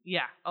neighbors.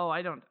 Yeah. Oh,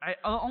 I don't.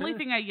 The only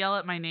thing I yell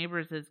at my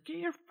neighbors is, get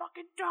your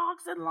fucking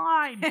dogs in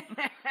line.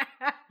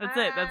 That's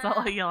it. That's all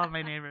I yell at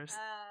my neighbors.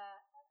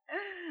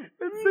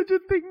 That's such a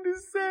thing to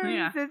say.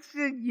 Yeah. Such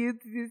a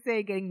youth to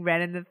say, getting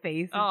red in the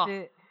face and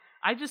shit.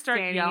 I just start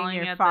yelling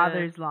at your at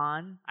father's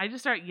lawn. I just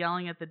start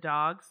yelling at the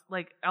dogs.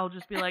 Like, I'll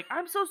just be like,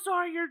 I'm so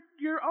sorry,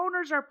 your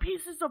owners are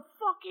pieces of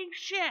fucking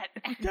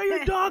shit. Tell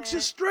your dogs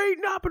to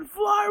straighten up and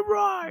fly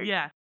right.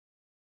 Yeah.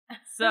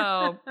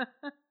 So,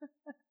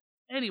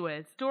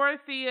 anyways,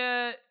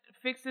 Dorothea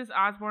fixes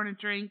Osborne a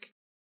drink.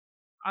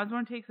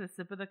 Osborne takes a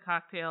sip of the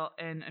cocktail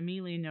and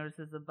immediately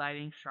notices a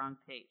biting, strong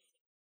taste.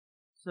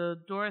 So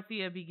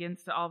Dorothea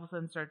begins to all of a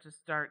sudden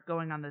start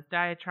going on this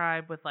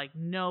diatribe with like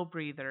no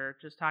breather,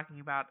 just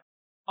talking about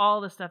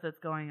all the stuff that's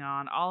going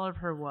on, all of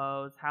her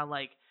woes, how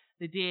like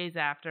the DA's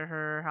after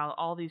her, how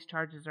all these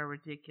charges are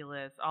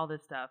ridiculous, all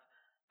this stuff.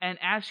 And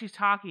as she's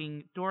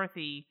talking,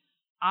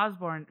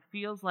 Osborne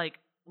feels like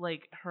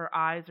her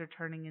eyes are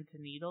turning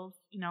into needles,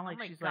 you know,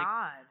 like she's like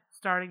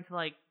starting to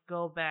like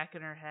go back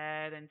in her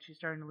head and she's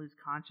starting to lose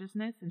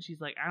consciousness and she's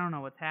like, I don't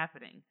know what's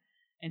happening.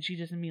 And she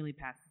just immediately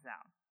passes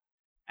out.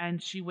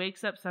 And she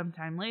wakes up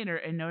sometime later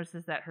and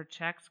notices that her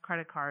checks,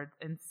 credit cards,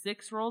 and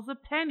 6 rolls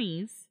of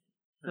pennies.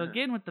 So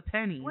again with the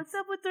pennies. What's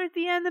up with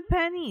Dorothea and the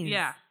pennies?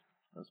 Yeah.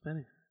 Those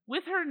pennies.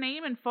 With her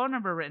name and phone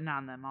number written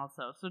on them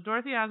also. So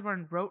Dorothea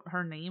Osborne wrote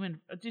her name and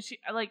did she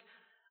like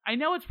I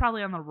know it's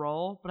probably on the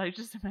roll, but I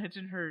just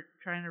imagine her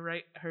trying to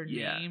write her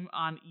name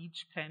on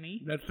each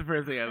penny. That's the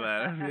first thing I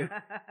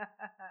thought.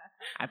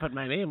 I put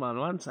my name on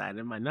one side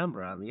and my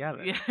number on the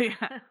other.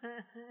 Yeah.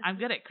 I'm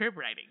good at crib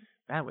writing.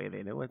 That way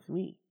they know it's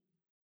me.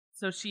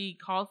 So she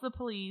calls the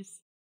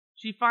police.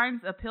 She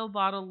finds a pill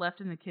bottle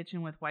left in the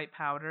kitchen with white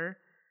powder.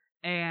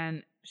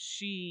 And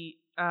she...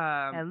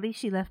 At least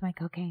she left my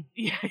cocaine.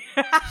 Yeah.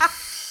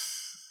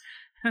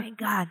 Thank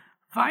God.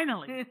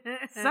 Finally.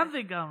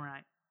 Something going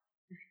right.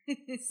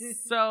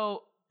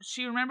 So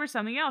she remembers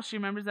something else. She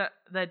remembers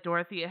that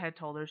Dorothea had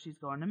told her she's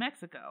going to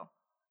Mexico.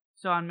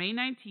 So on May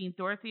 19th,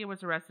 Dorothea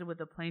was arrested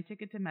with a plane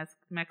ticket to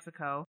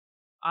Mexico,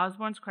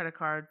 Osborne's credit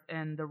cards,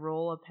 and the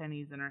roll of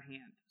pennies in her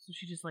hand. So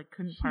she just like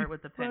couldn't part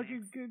with the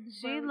pennies.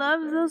 She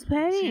loves those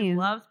pennies. She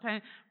loves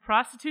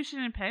prostitution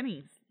and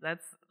pennies.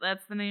 That's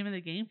the name of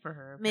the game for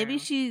her. Apparently. Maybe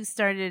she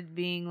started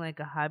being like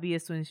a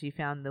hobbyist when she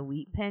found the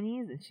wheat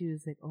pennies, and she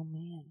was like, "Oh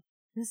man,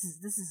 this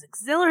is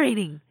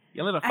exhilarating."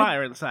 You lit a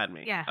fire inside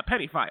me. Yeah, a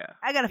penny fire.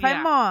 I gotta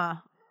find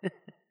more.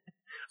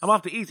 I'm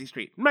off to Easy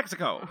Street,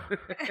 Mexico.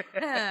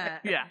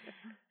 Yeah,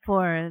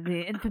 for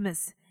the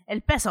infamous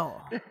El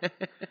Peso.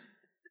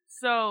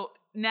 So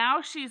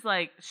now she's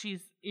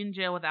in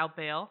jail without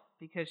bail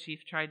because she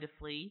tried to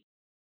flee.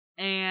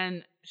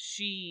 And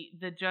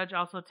the judge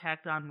also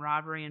tacked on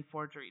robbery and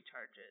forgery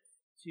charges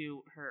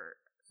to her.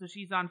 So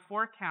she's on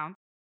 4 counts: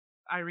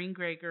 Irene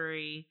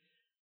Gregory,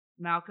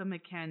 Malcolm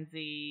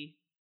McKenzie,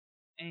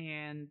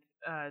 and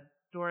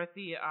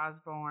Dorothea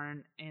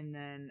Osborne, and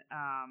then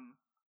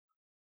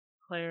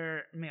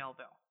Claire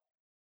Melville,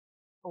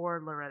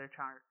 or Loretta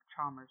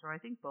Chalmers, or I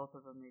think both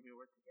of them maybe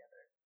were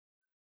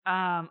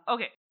together.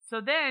 Okay, so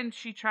then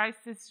she tries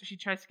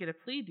to get a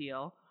plea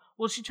deal.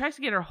 Well, she tries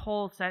to get her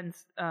whole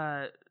sentence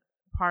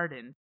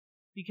pardoned,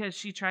 because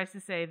she tries to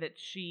say that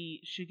she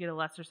should get a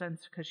lesser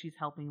sentence because she's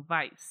helping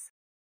Vice.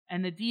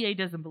 And the DA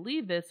doesn't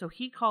believe this, so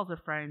he calls a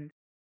friend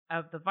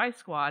of the Vice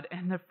squad,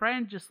 and the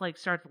friend just like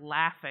starts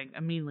laughing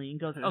immediately and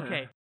goes,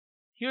 okay,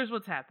 here's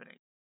what's happening.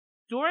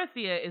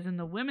 Dorothea is in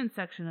the women's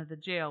section of the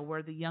jail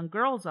where the young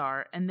girls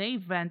are, and they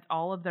vent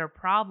all of their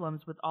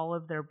problems with all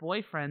of their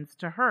boyfriends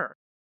to her.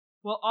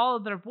 Well, all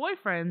of their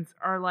boyfriends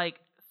are like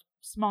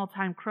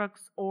small-time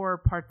crooks or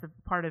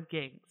part of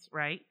gangs,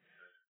 right?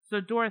 So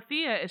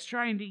Dorothea is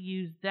trying to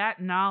use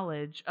that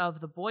knowledge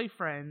of the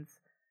boyfriends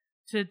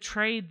to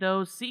trade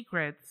those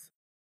secrets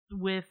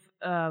with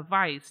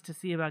Vice to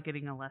see about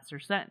getting a lesser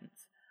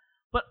sentence.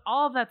 But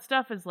all of that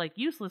stuff is like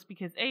useless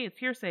because A, it's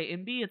hearsay,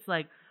 and B, it's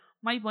like,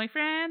 my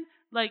boyfriend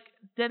like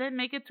didn't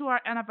make it to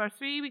our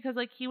anniversary because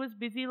like he was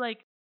busy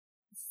like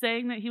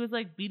saying that he was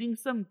like beating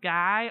some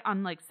guy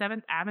on like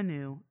 7th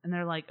Avenue, and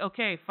they're like,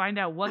 okay, find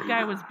out what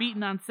guy was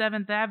beaten on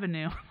 7th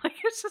Avenue. Like,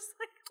 it's just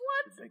like,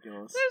 what?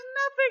 Ridiculous. There's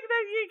nothing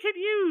that you could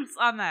use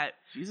on that.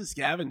 She's a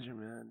scavenger,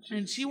 man.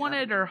 And she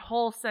wanted her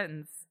whole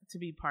sentence to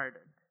be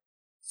pardoned.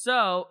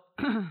 So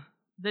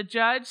the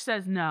judge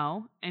says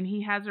no, and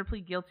he has her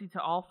plead guilty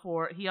to all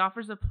 4. He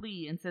offers a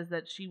plea and says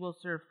that she will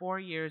serve 4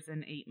 years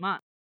and 8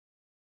 months.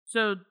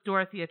 So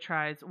Dorothea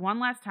tries one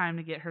last time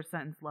to get her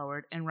sentence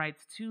lowered and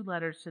writes 2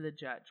 letters to the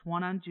judge,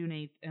 one on June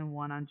 8th and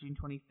one on June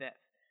 25th.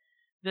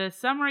 The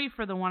summary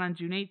for the one on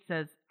June 8th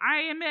says,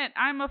 I admit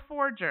I'm a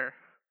forger.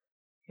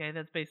 Okay,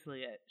 that's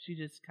basically it. She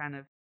just kind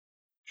of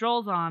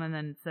strolls on and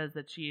then says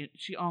that she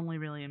only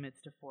really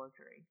admits to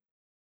forgery.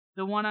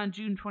 The one on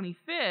June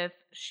 25th,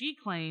 she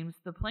claims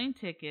the plane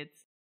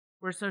tickets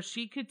were so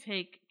she could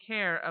take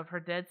care of her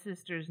dead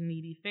sister's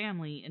needy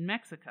family in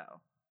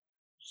Mexico.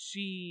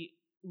 She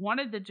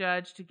wanted the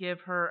judge to give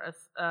her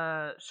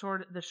the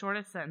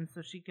shortest sentence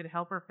so she could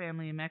help her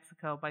family in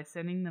Mexico by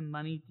sending them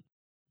money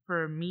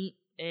for meat,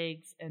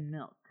 eggs, and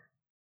milk.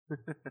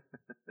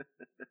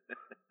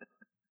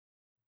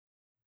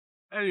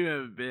 I don't even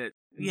have a bit.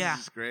 This Yeah.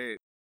 is great.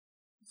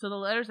 So the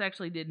letters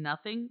actually did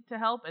nothing to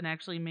help, and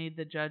actually made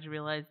the judge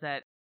realize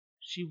that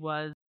she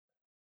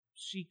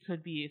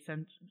could be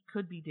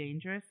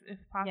dangerous if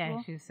possible.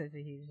 Yeah, she's such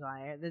a huge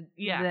liar.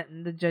 Yeah.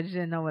 The judge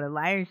didn't know what a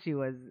liar she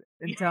was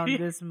until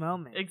this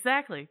moment.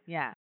 Exactly.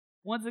 Yeah.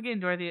 Once again,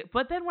 Dorothea.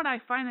 But then what I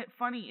find it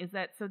funny is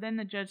that, so then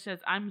the judge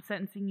says, I'm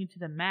sentencing you to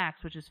the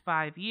max, which is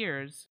 5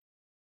 years.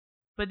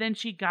 But then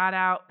she got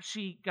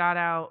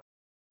out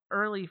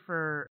early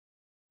for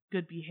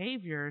good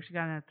behavior. She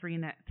got in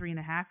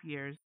 3.5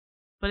 years.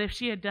 But if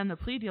she had done the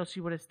plea deal, she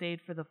would have stayed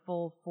for the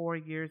full 4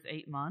 years,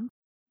 8 months.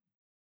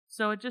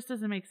 So it just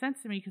doesn't make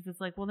sense to me, because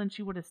it's like, well, then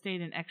she would have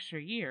stayed an extra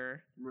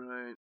year.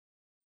 Right.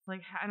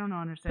 Like, I don't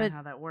understand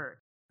how that works.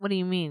 What do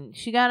you mean?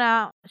 She got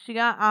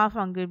off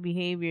on good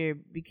behavior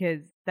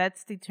because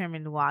that's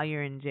determined while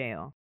you're in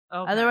jail.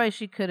 Okay. Otherwise,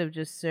 she could have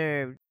just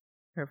served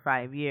her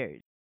 5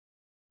 years.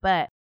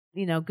 But,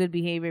 good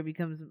behavior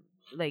becomes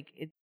like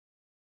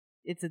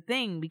it's a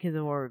thing because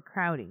of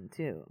overcrowding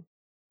too.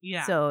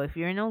 Yeah. So if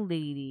you're an old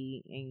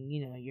lady and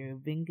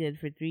you've been good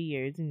for 3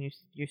 years and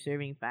you're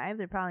serving 5,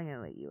 they're probably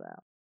gonna let you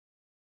out.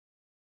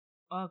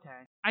 Okay.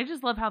 I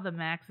just love how the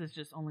max is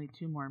just only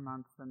 2 more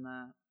months than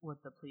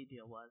what the plea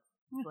deal was.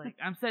 It's like,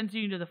 I'm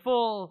sentencing you to the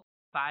full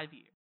 5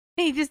 years.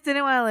 He just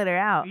didn't want to let her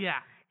out. Yeah.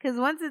 Because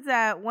once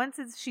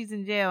she's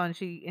in jail and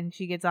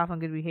she gets off on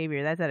good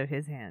behavior, that's out of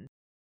his hands.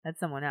 That's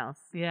someone else.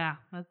 Yeah,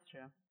 that's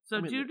true.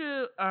 So due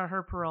to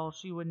her parole,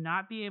 she would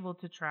not be able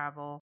to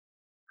travel,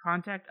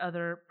 contact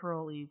other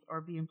parolees,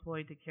 or be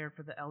employed to care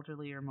for the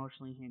elderly or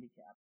emotionally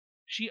handicapped.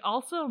 She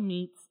also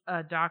meets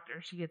a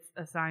doctor. She gets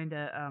assigned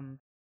a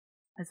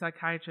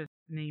psychiatrist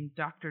named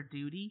Dr.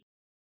 Duty,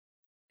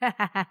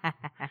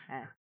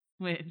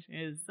 which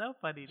is so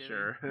funny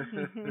to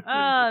me.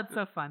 Oh, it's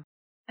so fun.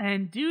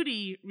 And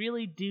Duty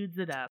really dudes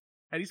it up.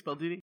 How do you spell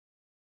duty?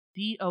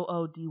 Doody.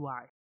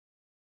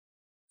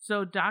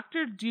 So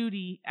Dr.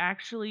 Duty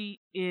actually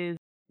is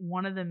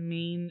one of the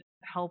main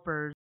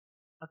helpers,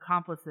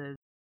 accomplices,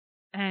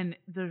 and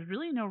there's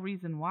really no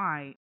reason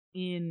why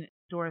in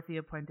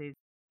Dorothea Puente's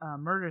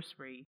murder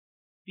spree,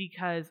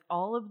 because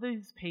all of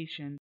these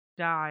patients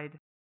died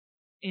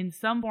in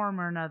some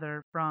form or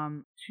another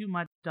from too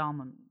much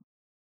Dramamine,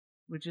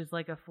 which is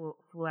like a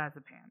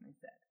fluazepam, they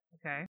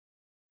said. Okay?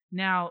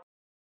 Now,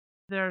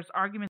 there's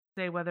arguments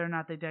to say whether or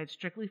not they died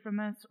strictly from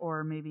this,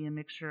 or maybe a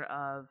mixture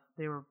of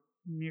they were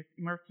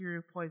mercury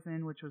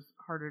poison, which was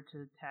harder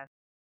to test,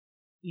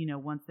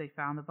 once they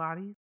found the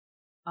bodies.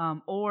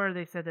 Or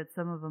they said that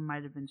some of them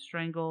might have been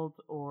strangled,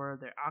 or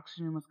their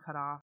oxygen was cut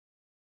off.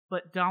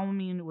 but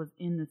Dramamine was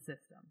in the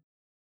system.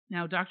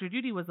 Now, Dr.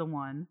 Judy was the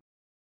one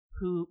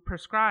who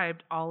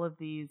prescribed all of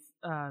these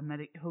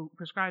who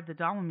prescribed the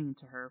Dramamine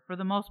to her for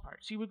the most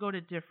part. She would go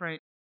to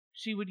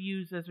she would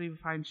use, as we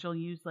find, she'll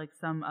use like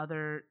some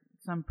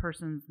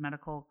person's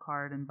medical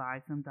card and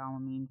buy some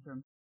Dramamine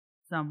from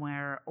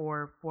somewhere,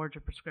 or forge a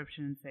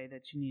prescription and say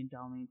that you need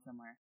Dramamine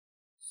somewhere.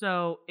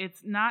 So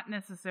it's not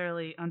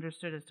necessarily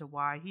understood as to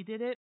why he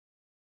did it,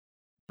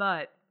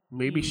 but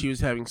maybe she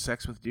was having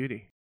sex with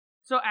Judy.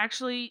 So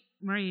actually,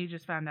 Marie, you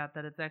just found out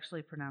that it's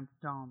actually pronounced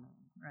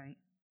Dramamine, right?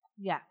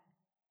 Yeah.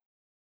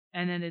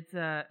 And then it's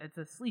a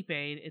sleep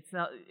aid.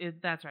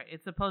 That's right.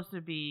 It's supposed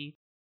to be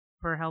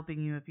for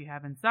helping you if you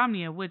have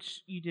insomnia,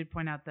 which you did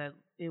point out that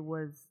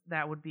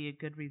that would be a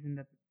good reason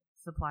to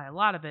supply a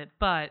lot of it,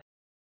 but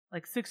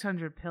like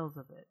 600 pills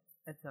of it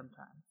at some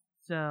time.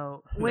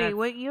 So wait,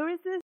 what year is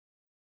this?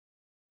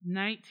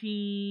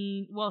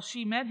 Well,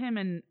 she met him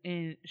in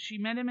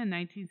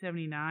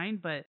 1979,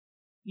 but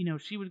you know,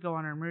 she would go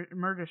on her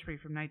murder spree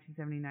from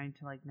 1979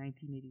 to like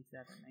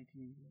 1987,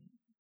 1988.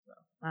 So.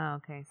 Oh,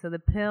 okay. So the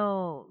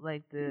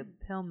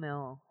pill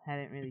mill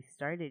hadn't really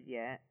started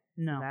yet.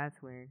 No. So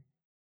that's weird.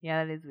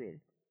 Yeah, that is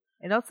weird.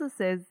 It also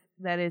says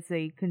that it's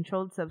a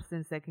controlled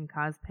substance that can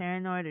cause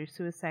paranoid or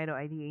suicidal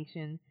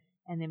ideation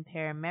and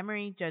impair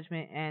memory,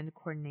 judgment, and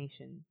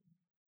coordination.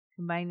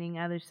 Combining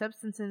other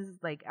substances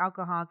like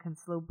alcohol can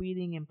slow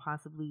breathing and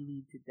possibly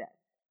lead to death.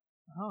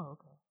 Oh,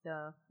 okay.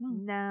 So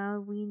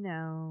now we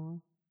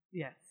know.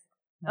 Yes.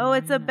 Oh,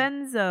 it's a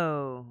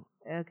benzo.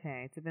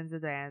 Okay, it's a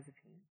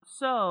benzodiazepine.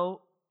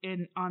 So,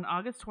 on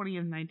August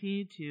 20th,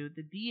 1982,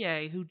 the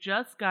DA, who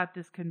just got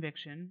this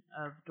conviction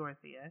of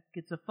Dorothea,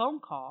 gets a phone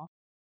call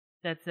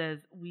that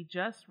says, "We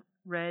just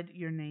read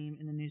your name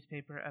in the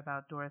newspaper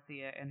about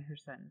Dorothea and her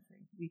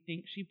sentencing. We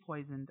think she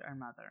poisoned our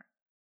mother."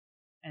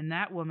 And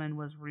that woman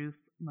was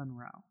Ruth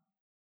Monroe.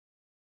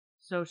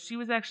 So she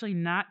was actually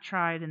not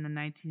tried in the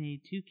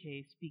 1982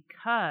 case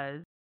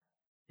because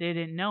they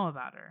didn't know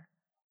about her.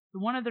 So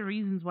one of the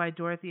reasons why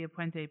Dorothea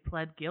Puente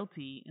pled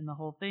guilty in the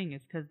whole thing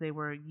is because they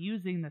were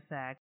using the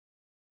fact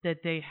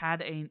that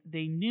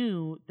they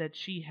knew that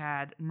she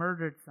had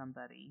murdered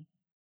somebody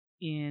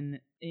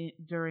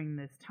during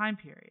this time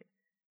period.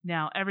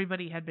 Now,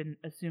 everybody had been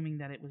assuming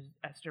that it was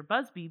Esther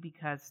Busby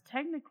because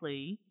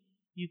technically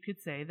you could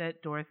say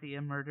that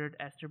Dorothea murdered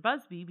Esther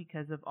Busby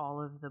because of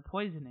all of the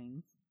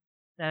poisonings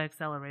that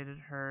accelerated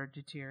her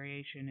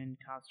deterioration and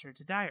caused her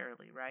to die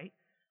early, right?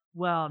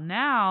 Well,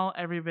 now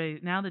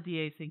the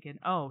DA is thinking,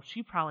 oh,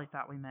 she probably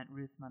thought we meant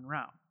Ruth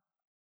Monroe.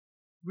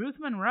 Ruth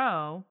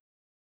Monroe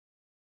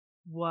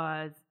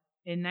was,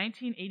 in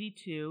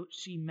 1982,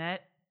 she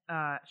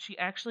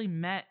actually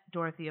met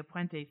Dorothea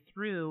Puente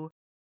through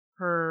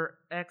her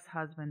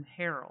ex-husband,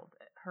 Harold.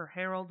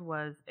 Harold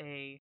was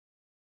he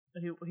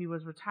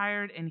was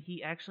retired, and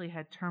he actually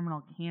had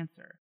terminal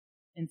cancer.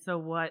 And so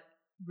what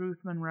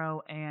Ruth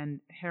Monroe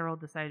and Harold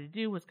decided to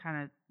do was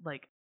kind of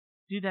like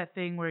do that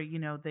thing where, you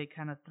know, they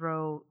kind of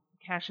throw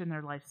cash in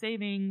their life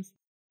savings,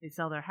 they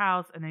sell their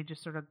house, and they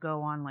just sort of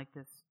go on like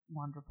this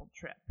wonderful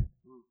trip.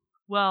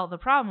 Well, the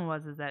problem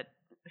was that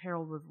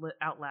Harold was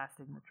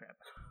outlasting the trip.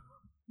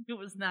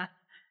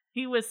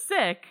 He was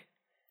sick,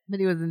 but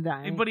he wasn't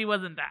dying.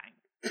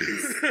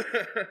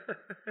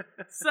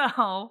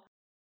 So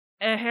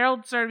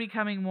Harold started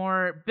becoming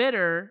more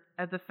bitter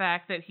at the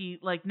fact that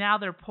now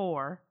they're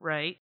poor,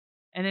 right?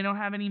 And they don't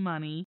have any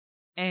money,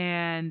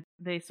 and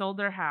they sold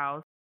their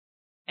house,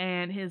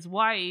 and his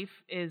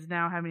wife is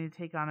now having to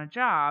take on a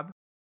job.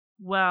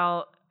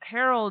 Well,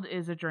 Harold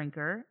is a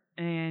drinker,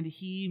 and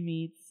he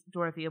meets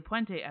Dorothea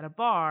Puente at a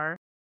bar,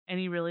 and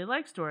he really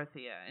likes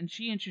Dorothea, and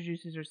she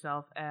introduces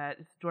herself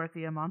as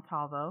Dorothea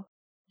Montalvo.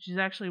 She's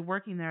actually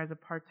working there as a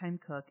part-time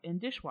cook and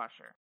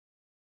dishwasher.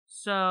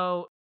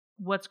 So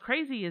what's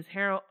crazy is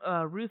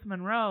Ruth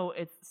Monroe,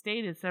 it's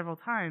stated several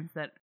times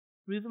that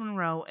Ruth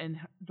Monroe and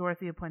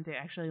Dorothea Puente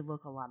actually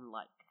look a lot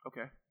alike.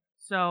 Okay.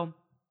 So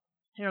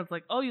Harold's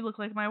like, oh, you look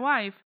like my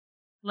wife.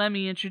 Let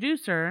me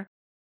introduce her.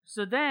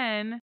 So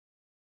then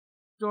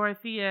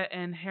Dorothea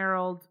and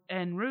Harold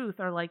and Ruth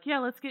are like, yeah,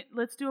 let's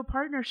do a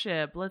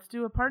partnership.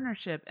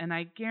 And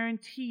I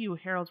guarantee you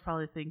Harold's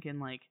probably thinking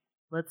like,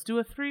 let's do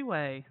a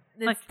three-way.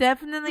 It's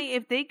definitely,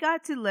 if they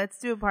got to let's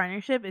do a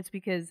partnership, it's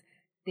because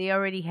they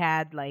already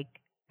had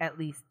like at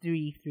least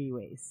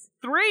three-ways.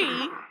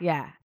 3?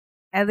 Yeah.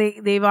 And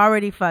they've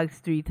already fucked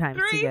 3 times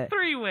together.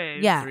 3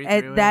 ways. Yeah,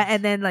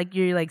 and then like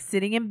you're like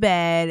sitting in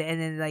bed,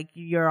 and then like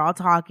you're all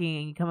talking,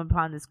 and you come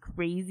upon this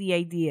crazy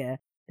idea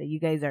that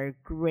you guys are a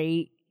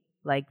great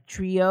like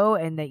trio,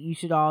 and that you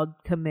should all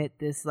commit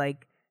this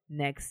like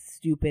next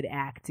stupid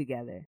act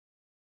together.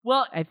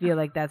 Well, I feel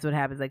like that's what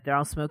happens. Like they're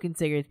all smoking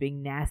cigarettes,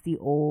 being nasty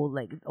old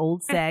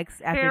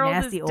sex after Harold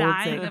nasty is old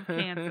dying sex. of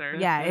cancer.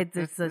 Yeah,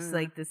 it's just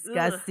like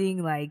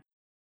disgusting, like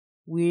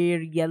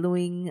weird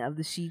yellowing of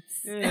the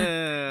sheets.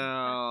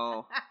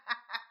 Ew.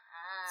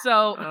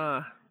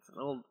 So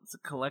It's a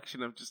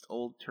collection of just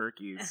old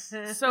turkeys.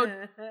 So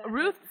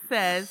Ruth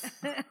says,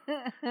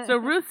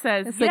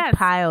 it's yes. like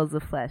piles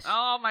of flesh.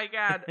 Oh my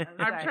God.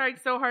 I'm trying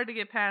so hard to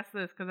get past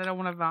this because I don't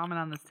want to vomit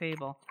on this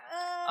table.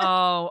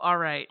 Oh, all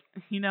right.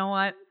 You know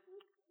what?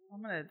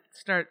 I'm going to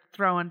start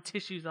throwing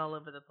tissues all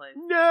over the place.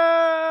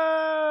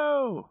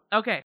 No!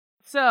 Okay.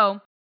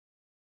 So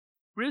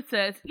Ruth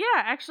says, yeah,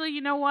 actually,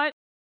 you know what?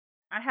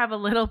 I have a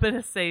little bit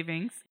of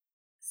savings.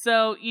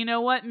 So, you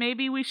know what?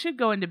 Maybe we should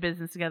go into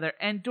business together.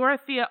 And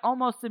Dorothea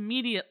almost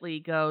immediately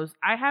goes,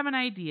 I have an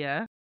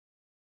idea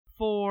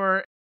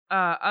for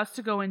us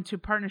to go into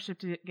partnership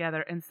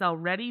together and sell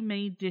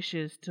ready-made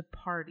dishes to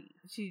parties.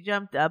 She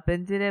jumped up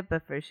and did it,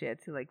 but first she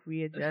had to like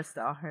readjust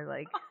all her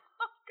like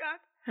Oh, God.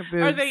 her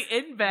boobs. Are they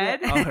in bed?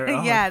 Yeah, All her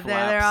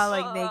they're all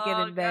flaps. like naked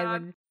Oh, in bed. God.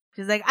 When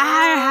she's like,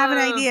 I have an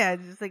idea.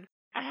 Just like,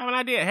 I have an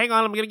idea. Hang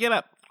on, I'm gonna get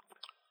up.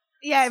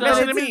 yeah, So- but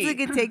Listen it to seems me. like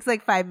it takes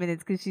like 5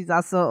 minutes because she's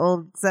also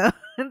old. So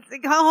it's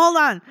like, hold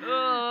on.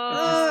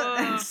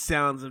 Ugh.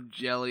 Sounds of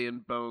jelly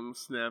and bone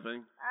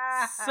snapping.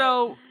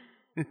 So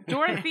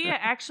Dorothea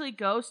actually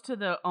goes to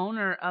the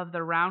owner of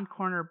the Round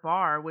Corner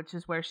Bar, which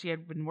is where she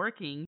had been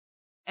working,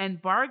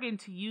 and bargained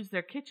to use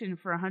their kitchen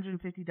for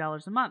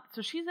 $150 a month.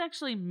 So she's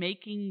actually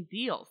making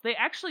deals. They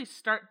actually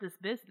start this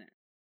business.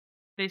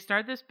 They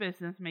start this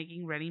business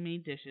making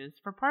ready-made dishes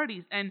for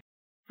parties. And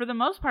for the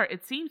most part,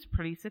 it seems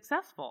pretty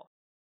successful.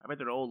 I bet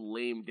they're old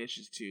lame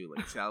dishes too,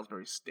 like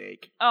Salisbury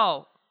steak.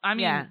 Oh, I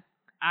mean, Yeah.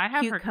 I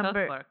have Cucumber-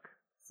 her cookbook.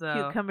 So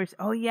Cucumbers.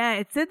 Oh, yeah.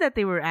 It said that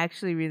they were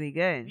actually really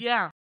good.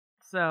 yeah.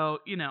 So,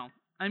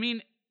 I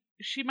mean,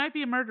 she might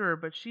be a murderer,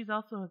 but she's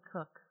also a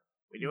cook.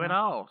 We do it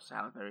all.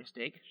 Salisbury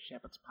steak,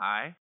 shepherd's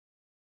pie,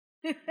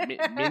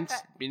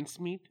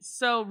 mincemeat.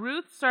 So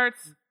Ruth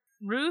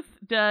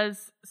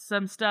does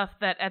some stuff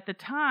that at the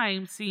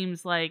time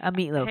seems like, A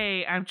meatloaf.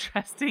 hey, I'm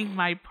trusting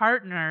my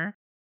partner.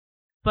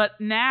 But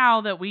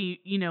now that we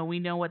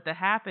know what the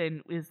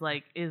happened is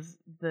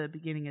the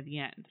beginning of the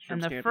end.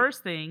 Shrimp And the scampi.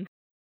 first thing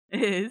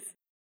is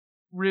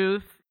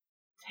Ruth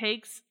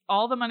takes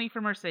all the money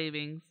from her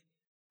savings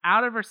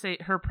out of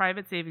her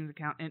private savings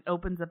account and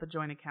opens up a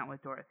joint account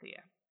with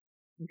Dorothea.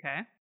 Okay?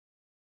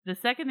 The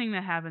second thing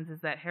that happens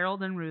is that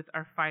Harold and Ruth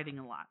are fighting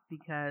a lot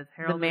because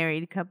Harold The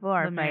married couple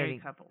are the fighting.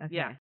 married couple, Okay.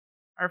 yeah,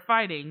 are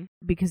fighting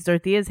Because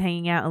Dorothea's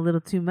hanging out a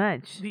little too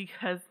much.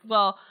 because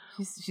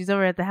She's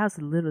over at the house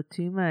a little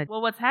too much.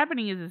 well, what's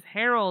happening is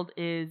Harold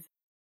is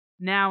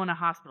now in a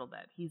hospital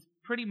bed. He's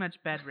pretty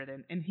much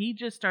bedridden, and he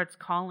just starts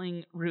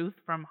calling Ruth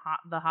from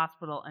the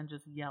hospital and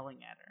just yelling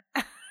at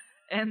her.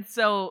 And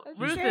so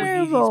Ruth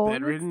terrible. He's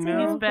bedridden That's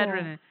now? he's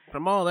bedridden,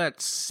 From all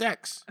that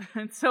sex.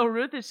 and so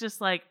Ruth is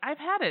just like, I've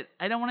had it.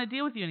 I don't want to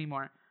deal with you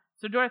anymore.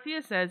 So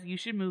Dorothea says you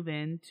should move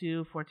in to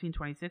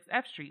 1426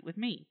 F Street with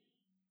me.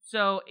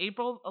 So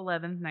April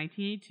 11th,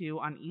 1982,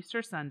 on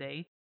Easter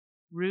Sunday,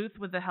 Ruth,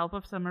 with the help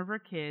of some of her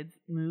kids,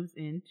 moves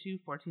into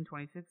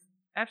 1426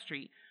 F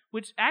Street,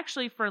 which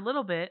actually for a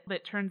little bit,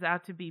 it turns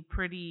out to be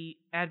pretty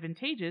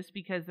advantageous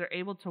because they're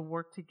able to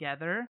work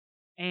together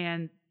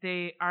and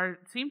they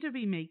seem to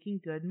be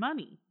making good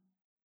money.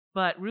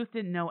 But Ruth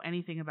didn't know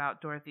anything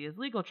about Dorothea's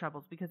legal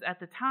troubles because at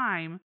the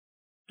time,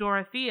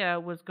 Dorothea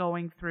was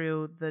going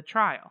through the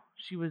trial.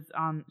 She was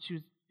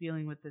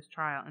dealing with this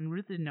trial, and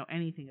Ruth didn't know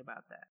anything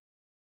about that.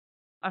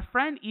 A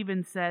friend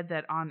even said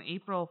that on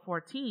April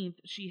 14th,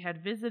 she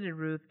had visited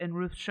Ruth, and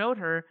Ruth showed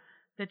her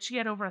that she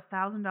had over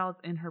 $1,000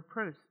 in her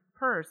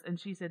purse, and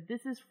she said,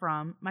 this is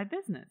from my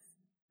business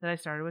that I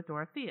started with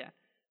Dorothea.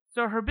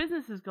 So her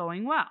business is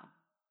going well.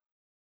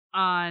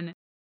 On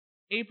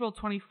April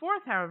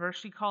 24th, however,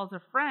 she calls a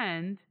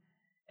friend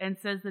and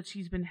says that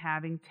she's been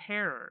having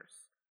terrors.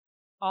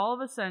 All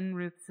of a sudden,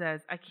 Ruth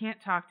says, I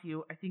can't talk to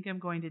you. I think I'm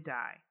going to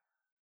die.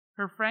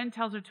 Her friend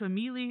tells her to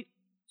immediately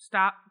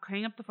stop,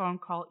 hang up the phone,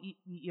 call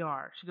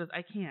ER. She goes,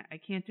 I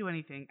can't do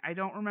anything. I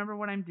don't remember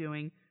what I'm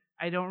doing.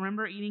 I don't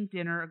remember eating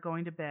dinner or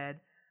going to bed.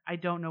 I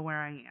don't know where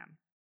I am.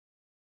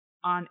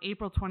 On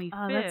April 25th.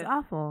 Oh, that's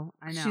awful.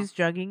 I know. She's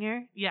drugging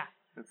her? Yeah.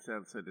 That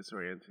sounds so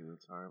disorienting.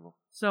 That's horrible.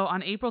 So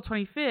on April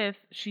 25th,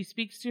 she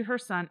speaks to her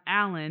son,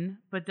 Alan,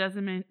 but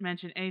doesn't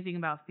mention anything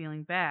about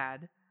feeling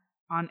bad.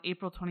 On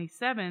April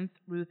 27th,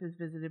 Ruth is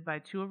visited by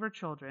two of her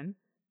children.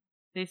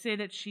 They say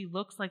that she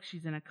looks like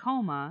she's in a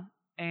coma,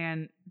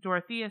 and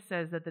Dorothea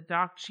says that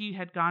she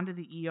had gone to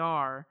the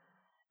ER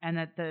and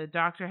that the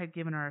doctor had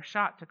given her a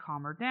shot to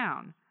calm her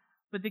down.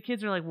 But the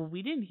kids are like, well,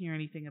 we didn't hear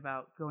anything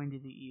about going to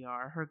the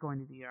ER, her going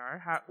to the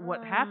ER.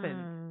 What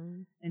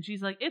happened? And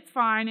she's like, it's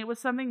fine. It was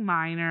something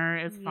minor.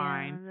 It's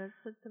fine. That's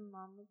what the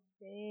mom would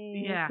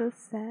say. Yeah.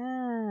 That's so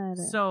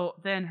sad. So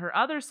then her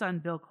other son,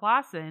 Bill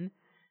Clausen,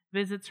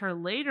 visits her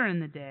later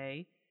in the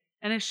day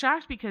and is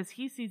shocked because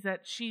he sees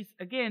that she's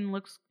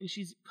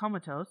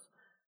comatose.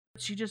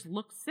 She just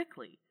looks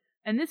sickly.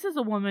 And this is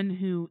a woman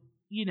who,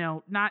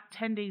 not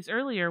 10 days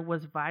earlier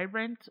was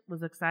vibrant,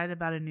 was excited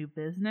about a new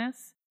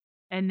business,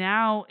 and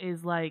now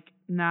is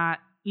not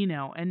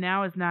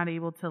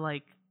able to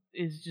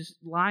is just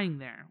lying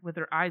there with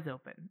her eyes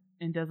open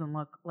and doesn't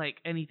look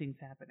like anything's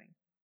happening.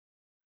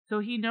 So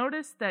he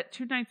noticed that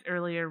 2 nights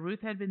earlier, Ruth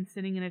had been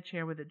sitting in a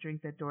chair with a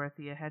drink that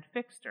Dorothea had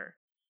fixed her.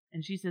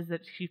 And she says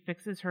that she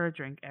fixes her a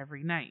drink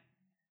every night.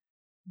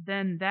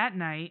 Then that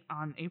night,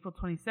 on April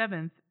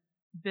 27th,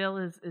 Bill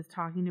is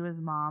talking to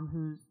his mom,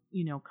 who's,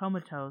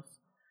 comatose,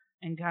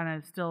 and kind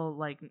of still,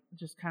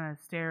 just kind of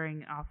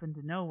staring off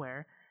into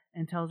nowhere,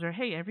 and tells her,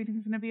 hey,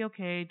 everything's going to be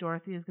okay.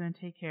 Dorothea's going to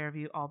take care of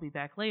you. I'll be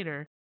back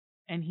later.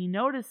 And he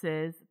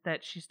notices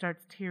that she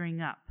starts tearing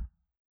up,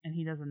 and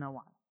he doesn't know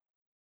why.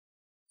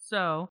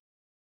 So,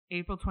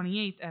 April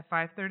 28th at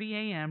 5:30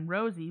 a.m.,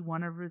 Rosie,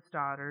 one of Ruth's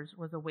daughters,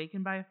 was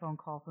awakened by a phone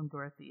call from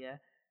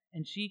Dorothea,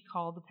 and she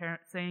called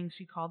saying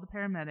she called the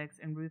paramedics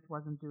and Ruth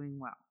wasn't doing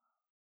well.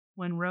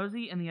 When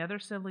Rosie and the other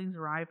siblings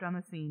arrived on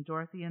the scene,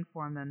 Dorothea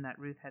informed them that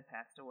Ruth had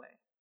passed away.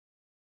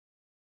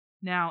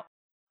 Now,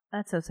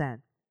 That's so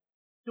sad.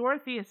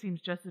 Dorothea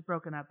seems just as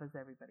broken up as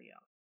everybody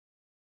else.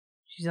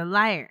 She's a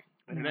liar.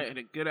 And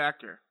a good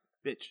actor.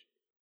 Bitch.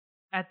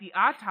 At the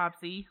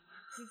autopsy,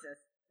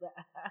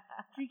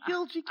 She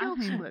killed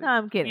somebody. No,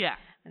 I'm kidding. yeah,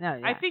 No,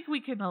 yeah. I think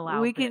we can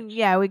allow. we bitch. can.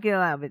 Yeah, we can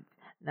allow it.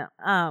 No,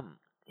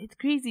 it's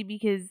crazy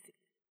because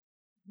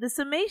the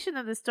summation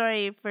of the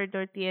story for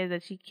Dorothea is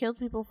that she killed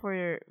people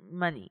for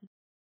money,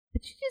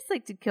 but she just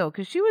liked to kill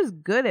because she was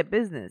good at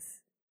business.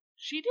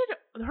 She did.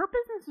 Her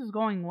business was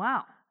going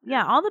well.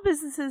 Yeah, all the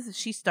businesses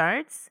she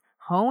starts,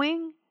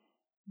 hoeing,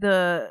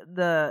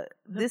 the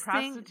this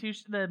thing,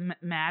 prostitution, the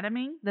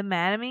madaming. the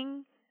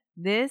madaming,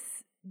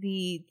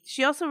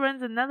 she also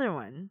runs another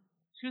one.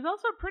 She was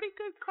also a pretty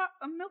good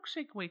a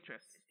milkshake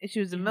waitress. She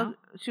was a You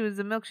she was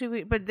a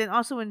milkshake, but then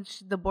also when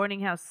the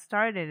boarding house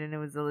started and it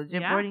was a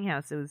legit Yeah. boarding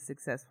house, it was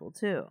successful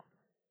too.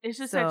 It's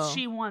just So- that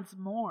she wants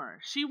more.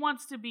 She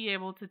wants to be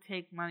able to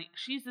take money.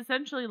 She's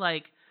essentially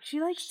like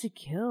She likes to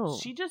kill.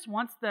 she just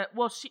wants that.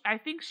 Well, I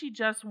think she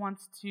just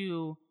wants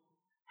to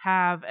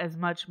have as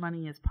much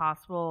money as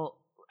possible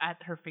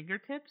at her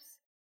fingertips.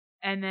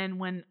 And then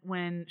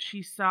when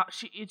she saw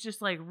it's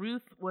just like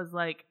Ruth was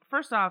like,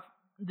 first off,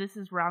 this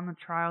is around the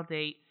trial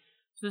date.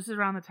 So this is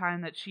around the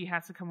time that she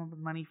has to come up with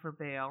money for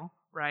bail,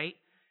 right?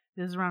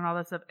 This is around all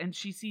that stuff. And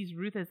she sees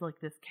Ruth as like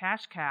this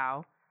cash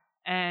cow.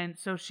 And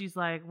so she's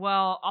like,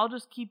 well, I'll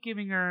just keep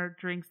giving her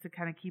drinks to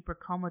kind of keep her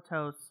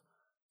comatose.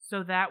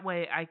 So that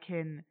way I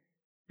can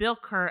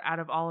bilk her out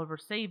of all of her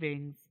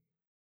savings.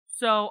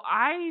 So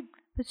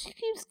But she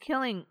keeps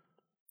killing.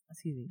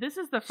 Excuse me. this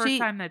is the first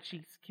time that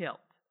she's killed.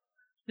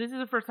 This is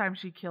the first time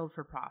she killed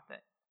for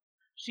profit.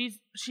 She's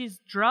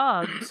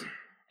drugged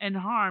and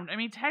harmed. I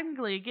mean,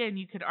 technically, again,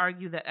 you could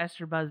argue that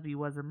Esther Busby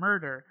was a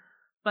murder,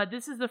 but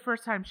this is the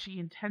first time she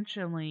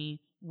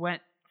intentionally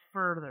went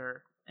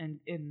further and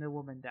the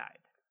woman died.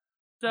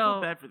 I feel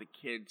So bad for the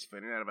kids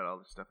finding out about all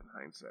this stuff in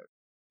hindsight.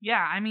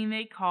 yeah, I mean,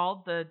 they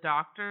called the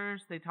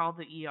doctors, they called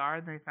the ER,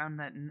 and they found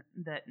that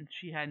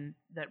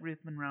that Ruth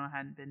Monroe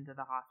hadn't been to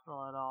the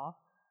hospital at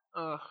all.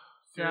 Ugh.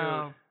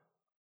 So,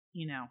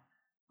 dude.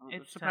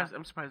 it's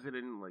I'm surprised they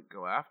didn't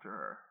go after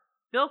her.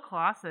 Bill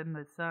Clausen,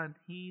 the son,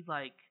 he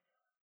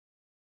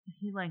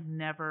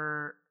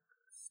never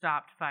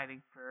stopped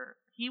fighting for.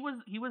 He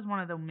was one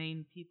of the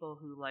main people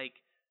who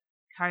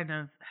kind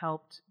of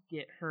helped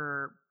get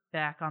her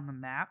back on the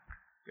map.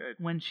 Good.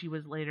 When she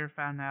was later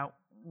found out.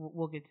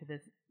 We'll get to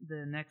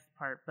the next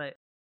part,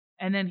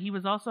 and then he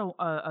was also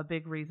a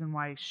big reason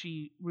why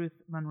Ruth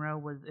Monroe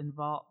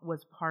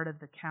was part of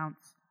the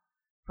counts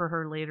for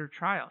her later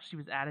trial. She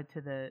was added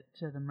to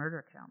the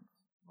murder counts.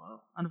 Wow.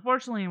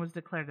 Unfortunately, it was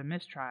declared a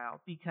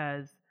mistrial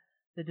because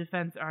the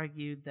defense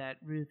argued that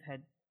Ruth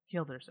had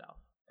killed herself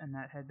and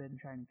that had been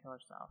trying to kill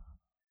herself.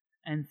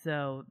 And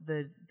so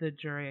the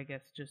jury, I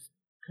guess, just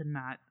could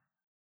not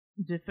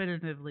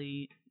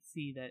definitively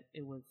see that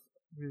it was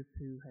Ruth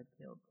who had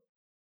killed,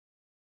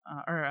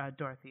 or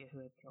Dorothea who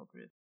had killed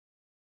Ruth.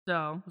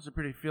 So, That's a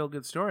pretty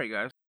feel-good story,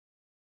 guys.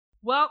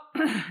 well,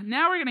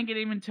 now we're going to get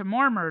into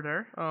more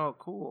murder. Oh,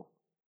 cool.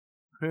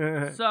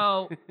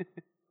 So,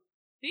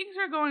 things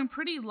are going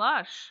pretty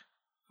lush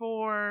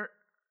for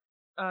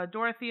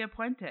Dorothea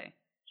Puente.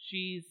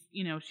 She's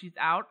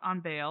out on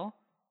bail.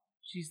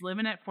 She's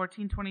living at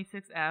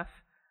 1426F.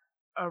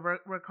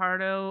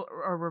 Roberto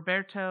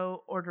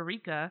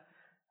Ordorica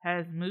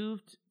has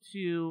moved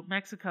to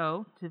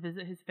Mexico to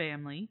visit his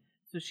family.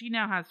 So she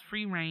now has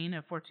free reign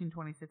of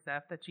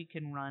 1426F that she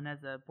can run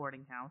as a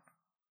boarding house,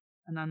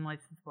 an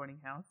unlicensed boarding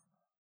house.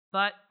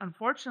 But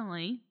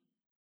unfortunately,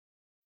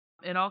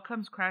 it all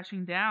comes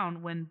crashing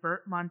down when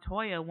Bert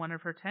Montoya, one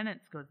of her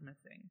tenants, goes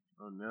missing.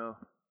 Oh, no.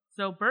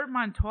 So Bert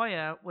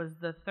Montoya was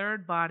the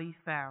third body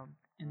found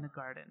in the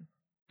garden.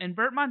 And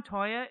Bert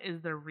Montoya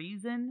is the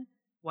reason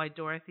why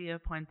Dorothea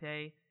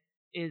Puente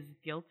is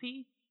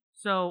guilty.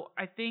 So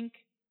I think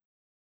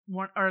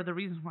the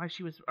reason why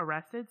she was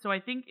arrested. So I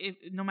think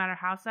no matter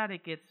how sad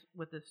it gets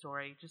with this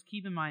story, just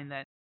keep in mind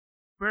that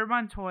Bert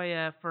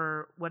Montoya,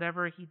 for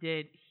whatever he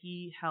did,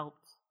 he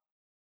helped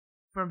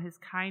from his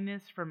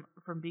kindness, from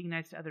being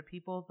nice to other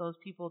people. Those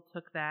people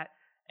took that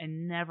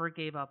and never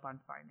gave up on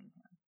finding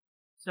him.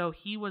 So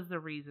he was the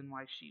reason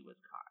why she was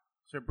caught.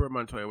 So Bert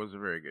Montoya was a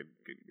very good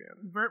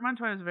man. Bert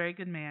Montoya was a very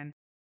good man.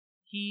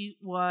 He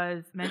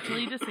was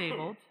mentally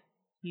disabled.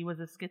 He was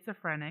a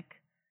schizophrenic,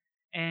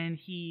 and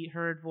he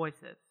heard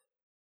voices.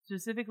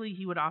 Specifically,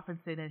 he would often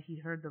say that he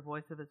heard the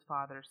voice of his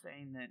father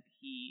saying that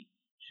he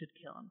should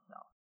kill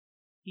himself.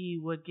 He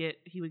would get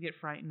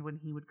frightened when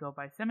he would go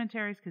by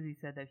cemeteries because he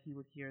said that he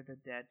would hear the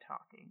dead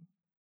talking.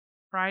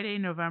 Friday,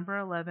 November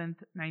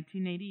 11th,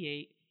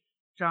 1988,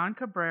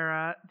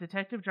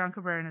 Detective John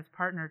Cabrera and his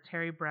partner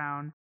Terry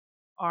Brown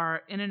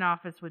are in an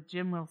office with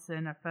Jim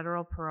Wilson, a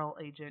federal parole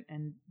agent,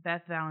 and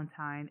Beth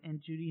Valentine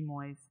and Judy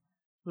Moyes,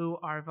 who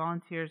are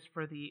volunteers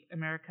for the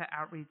America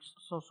Outreach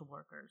Social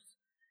Workers.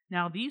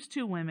 Now, these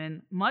two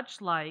women,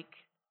 much like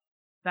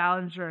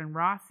Ballinger and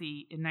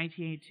Rossi in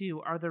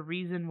 1982, are the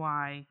reason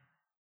why,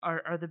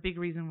 are the big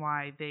reason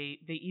why they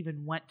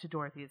even went to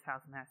Dorothea's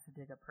house and asked to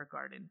dig up her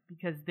garden,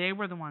 because they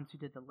were the ones who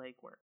did the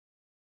legwork.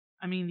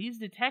 I mean, these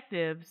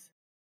detectives,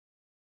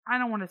 I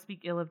don't want to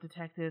speak ill of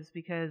detectives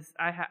because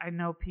I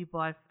know people,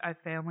 I have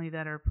family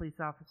that are police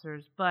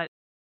officers, but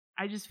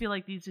I just feel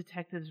like these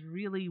detectives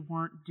really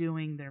weren't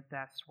doing their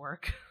best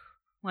work.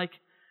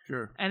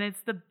 Sure. And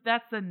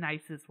that's the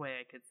nicest way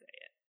I could say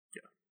it.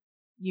 Yeah.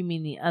 You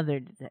mean the other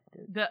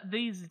detectives?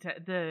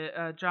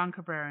 The John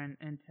Cabrera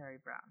and Terry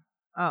Brown.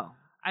 Oh.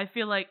 I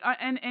feel like,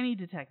 and any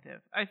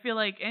detective. I feel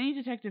like any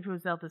detective who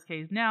has dealt this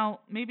case,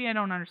 now, maybe I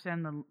don't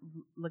understand the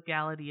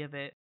legality of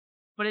it,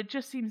 but it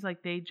just seems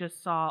like they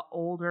just saw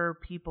older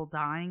people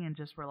dying and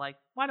just were like,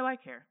 why do I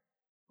care?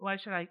 Why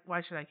should I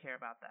care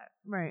about that?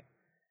 Right.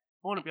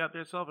 I want to be out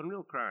there solving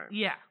real crime.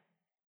 Yeah.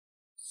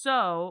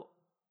 So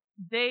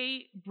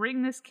they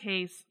bring this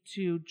case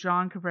to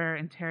John Cabrera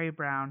and Terry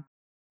Brown,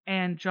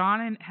 and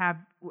John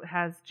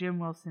has Jim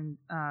Wilson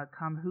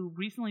come, who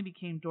recently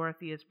became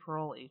Dorothea's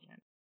parole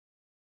agent.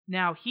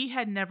 Now, he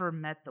had never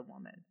met the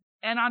woman.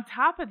 And on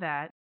top of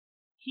that,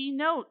 he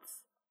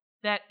notes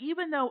that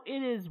even though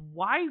it is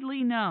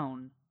widely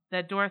known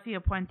that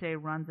Dorothea Puente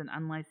runs an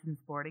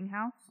unlicensed boarding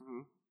house,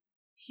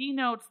 he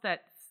notes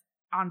that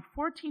on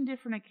 14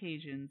 different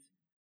occasions,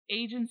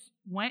 agents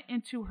went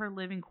into her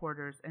living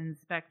quarters and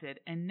inspected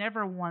and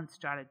never once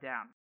jotted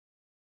down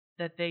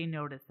that they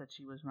noticed that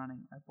she was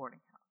running a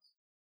boarding house.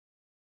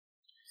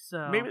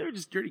 So maybe they're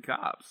just dirty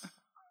cops.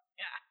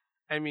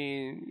 Yeah. I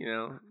mean,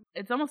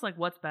 It's almost like,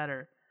 what's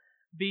better,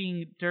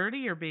 being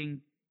dirty or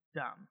being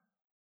dumb?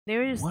 They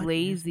were just What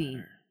lazy.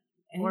 is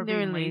I Or think they were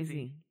being lazy.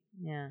 lazy.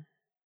 Yeah.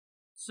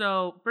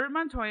 So Bert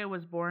Montoya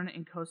was born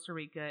in Costa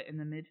Rica in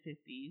the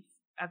mid-50s.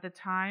 At the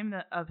time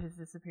of his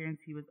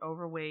disappearance, he was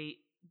overweight,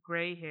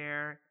 gray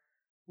hair,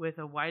 with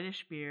a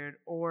whitish beard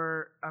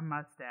or a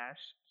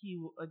mustache. He,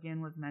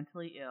 again, was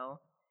mentally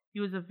ill.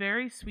 He was a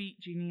very sweet,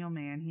 genial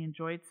man. He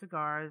enjoyed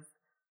cigars.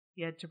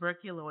 He had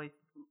tuberculosis.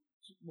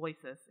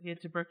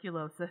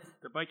 Tuberculosis.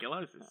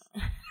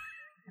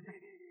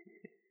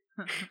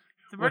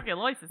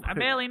 Tuberculosis. I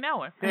barely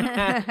know it.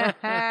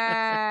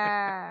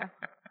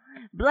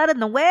 Blood in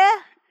the where?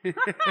 I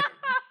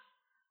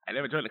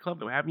never joined a club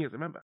that would have me as a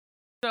member.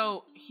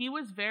 So he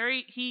was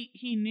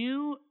he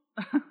knew.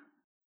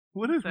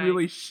 What a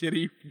really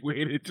shitty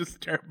way to just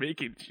start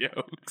making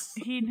jokes.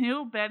 He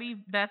knew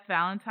Beth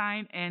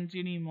Valentine and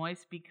Judy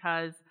Moyes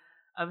because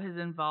of his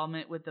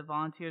involvement with the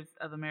Volunteers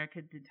of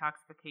America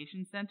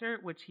Detoxification Center,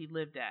 which he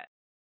lived at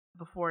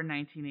before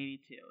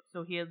 1982.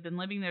 So he had been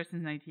living there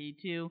since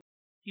 1982.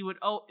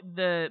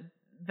 The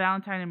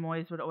Valentine and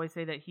Moyes would always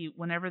say that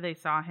whenever they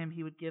saw him,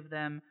 he would give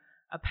them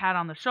a pat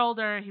on the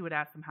shoulder. He would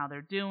ask them how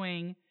they're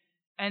doing.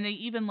 And they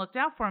even looked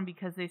out for him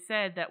because they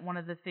said that one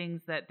of the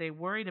things that they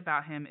worried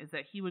about him is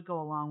that he would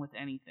go along with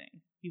anything.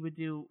 He would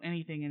do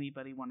anything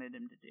anybody wanted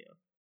him to do.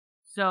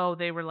 So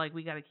they were like,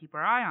 we got to keep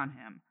our eye on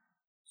him.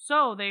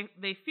 So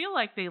they feel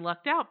like they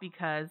lucked out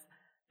because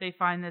they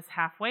find this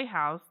halfway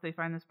house. They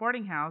find this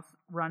boarding house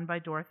run by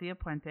Dorothea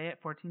Puente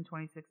at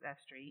 1426 S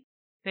Street.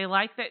 They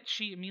like that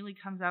she immediately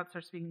comes out,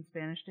 starts speaking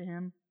Spanish to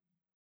him.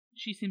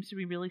 She seems to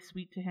be really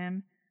sweet to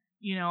him.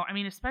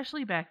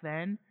 Especially back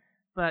then.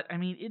 But,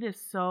 it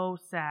is so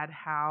sad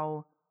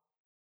how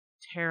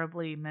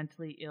terribly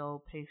mentally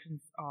ill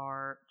patients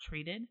are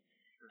treated.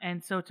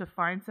 And so to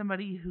find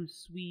somebody who's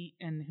sweet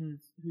and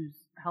who's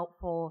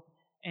helpful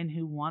and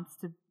who wants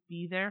to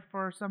be there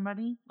for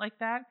somebody like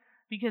that,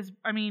 because,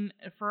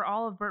 for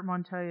all of Bert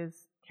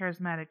Montoya's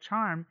charismatic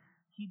charm,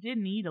 he did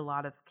need a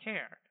lot of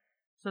care.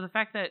 So the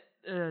fact that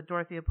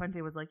Dorothea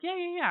Puente was like,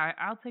 yeah,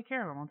 I'll take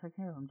care of him.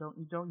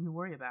 Don't you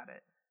worry about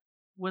it,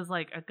 was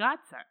like a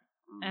godsend.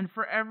 And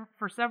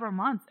for several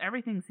months,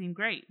 everything seemed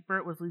great.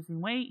 Bert was losing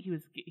weight.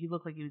 He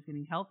looked like he was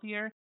getting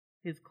healthier.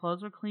 His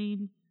clothes were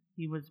clean.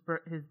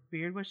 His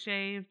beard was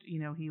shaved. He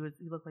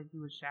looked like he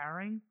was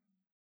showering.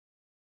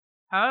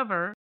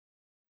 However,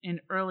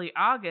 in early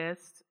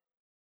August,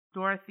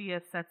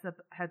 Dorothea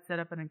had set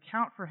up an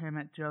account for him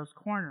at Joe's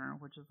Corner,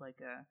 which is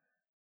like a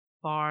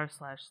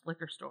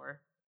bar/liquor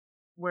store,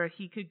 where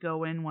he could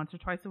go in once or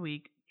twice a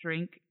week,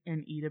 drink,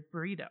 and eat a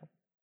burrito.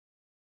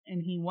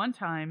 And one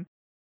time,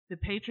 the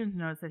patrons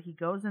noticed that he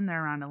goes in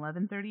there around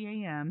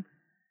 11:30 a.m.,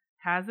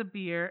 has a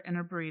beer and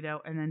a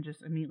burrito, and then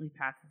just immediately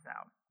passes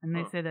out. And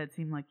they say that it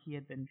seemed like he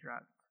had been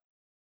drugged.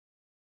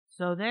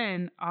 So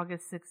then,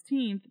 August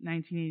 16th,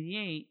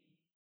 1988,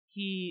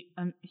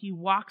 he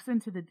walks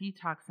into the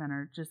detox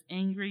center just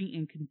angry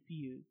and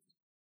confused,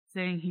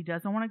 saying he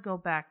doesn't want to go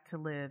back to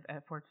live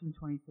at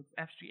 1426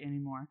 F Street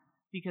anymore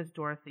because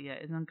Dorothea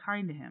is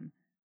unkind to him.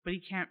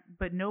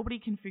 But nobody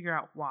can figure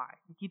out why.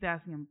 They keep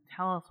asking him,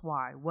 tell us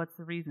why. What's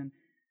the reason?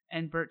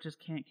 And Bert just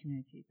can't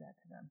communicate that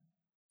to them.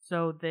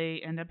 So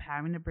they end up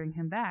having to bring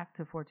him back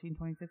to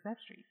 1426 F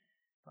Street.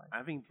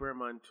 I think Bert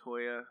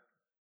Montoya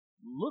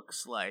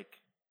looks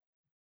like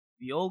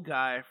the old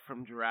guy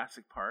from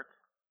Jurassic Park.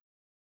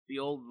 The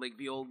old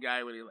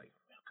guy when he welcome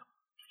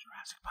to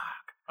Jurassic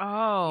Park.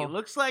 Oh. He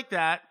looks like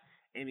that,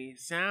 and he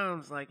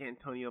sounds like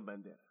Antonio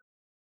Banderas.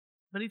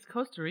 But he's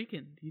Costa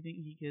Rican. Do you think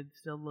he could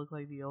still look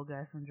like the old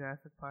guy from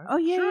Jurassic Park? Oh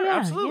yeah, Sure, yeah,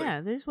 absolutely.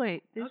 yeah. There's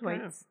whites.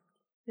 Okay.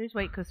 There's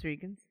white Costa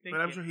Ricans. But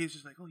I'm sure he's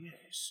just like, oh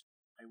yes,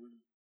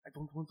 I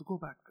don't want to go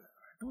back there.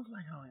 I don't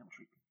like how I am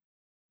treated.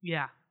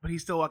 Yeah. But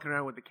he's still walking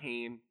around with the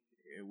cane,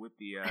 with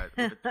the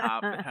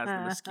top that has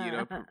the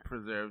mosquito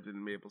preserved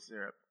in maple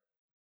syrup.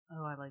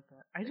 Oh, I like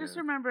that. I just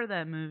remember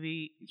that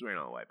movie. He's wearing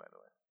all white, by the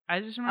way.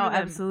 I just remember. Oh,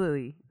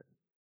 absolutely.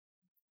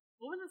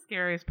 What was the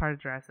scariest part of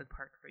Jurassic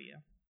Park for you?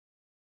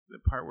 The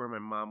part where my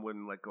mom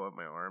wouldn't let go of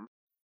my arm.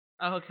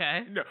 Oh,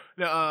 okay.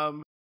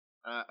 No.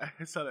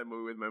 I saw that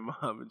movie with my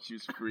mom, and she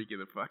was freaking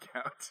the fuck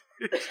out.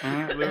 She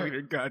was losing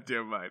her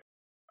goddamn mind.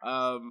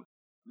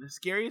 The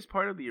scariest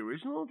part of the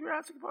original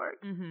Jurassic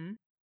Park? Mm-hmm.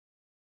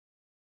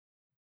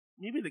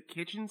 Maybe the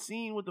kitchen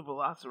scene with the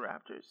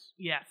velociraptors?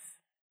 Yes.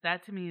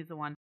 That to me is the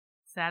one.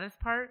 Saddest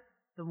part,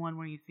 the one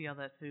where you see all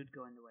that food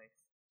going to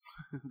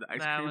waste. The ice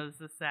that cream? was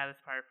the saddest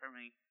part for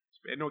me.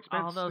 No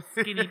expense. All those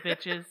skinny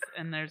bitches,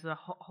 and there's a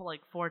whole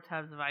 4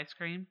 tubs of ice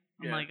cream.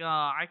 I'm like, oh,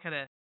 I could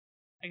have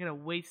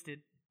wasted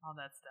all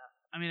that stuff.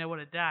 I mean, I would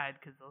have died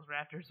because those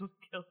raptors would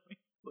kill me.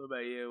 What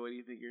about you? What do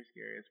you think your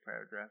scariest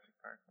part of Jurassic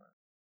Park was?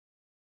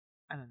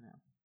 I don't know.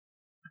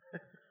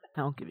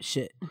 I don't give a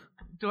shit.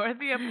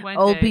 Dorothea Puente.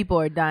 Old people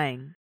are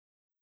dying.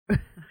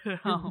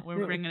 Oh,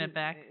 we're bringing it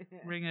back.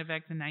 Bringing it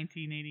back to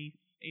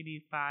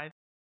 1985.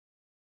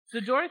 So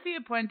Dorothea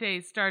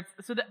Puente starts.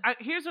 So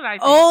here's what I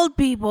think. Old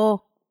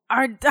people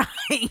are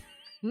dying.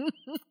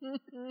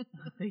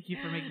 Thank you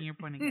for making your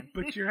point again.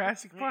 But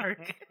Jurassic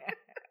Park.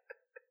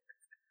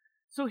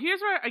 So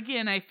here's where,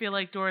 again, I feel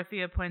like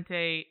Dorothea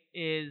Puente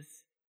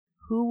is...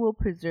 Who will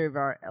preserve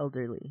our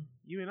elderly?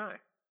 You and I.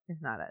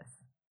 It's not us.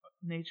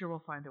 Nature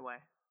will find a way.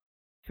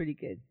 Pretty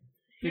good.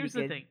 Here's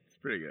the thing. It's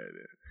pretty good.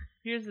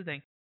 Here's the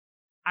thing.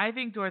 I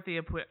think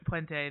Dorothea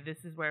Puente,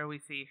 this is where we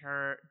see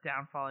her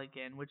downfall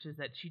again, which is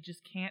that she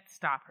just can't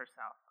stop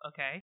herself,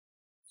 okay?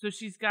 So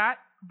she's got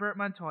Bert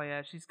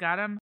Montoya. She's got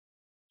him.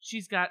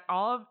 She's got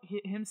all of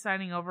him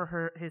signing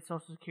over his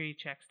Social Security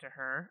checks to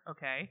her,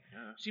 okay?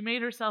 Yeah. She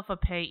made herself a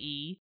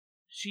payee.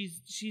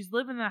 She's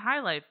living the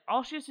high life.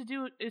 All she has to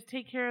do is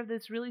take care of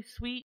this really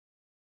sweet,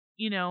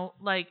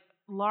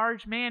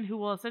 large man who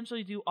will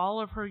essentially do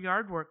all of her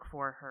yard work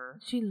for her.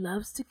 She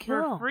loves to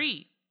kill. For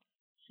free.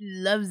 She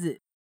loves it.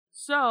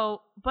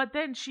 So, but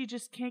then she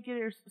just can't get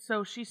her.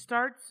 So she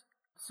starts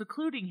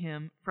secluding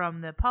him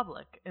from the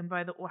public. And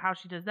how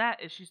she does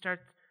that is she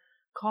starts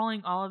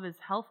calling all of his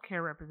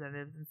healthcare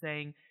representatives and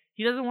saying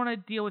he doesn't want to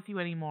deal with you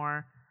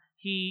anymore.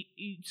 He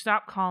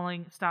stop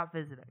calling, stop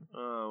visiting.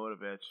 Oh, what a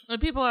bitch.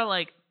 And people are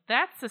like,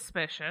 that's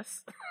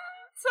suspicious.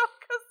 So,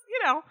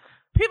 because,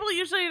 people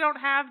usually don't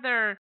have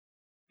their,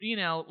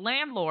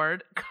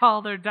 landlord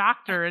call their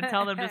doctor and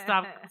tell them to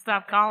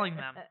stop calling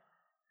them.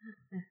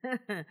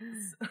 I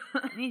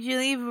need you to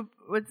leave,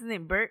 what's his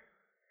name, Bert?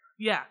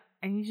 Yeah.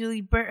 I need you to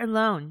leave Bert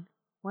alone.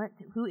 What?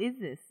 Who is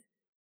this?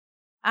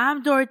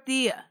 I'm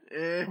Dorothea.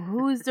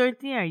 Who is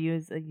Dorothea? Are you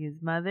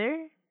his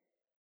mother?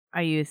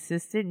 Are you his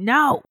sister?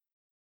 No.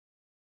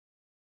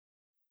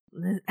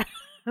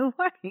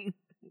 What?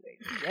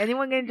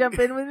 Anyone gonna jump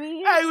in with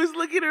me? I was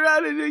looking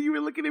around and you were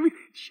looking at me.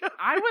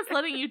 I was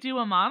letting you do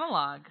a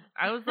monologue.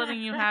 I was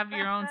letting you have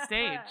your own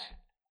stage.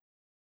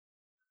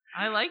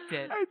 I liked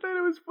it. I thought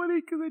it was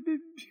funny because I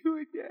didn't do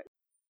it yet.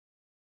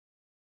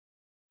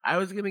 I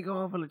was gonna go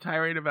off on a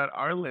tirade about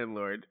our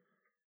landlord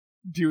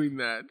doing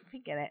that.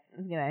 Forget it.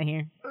 Let's get out of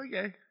here.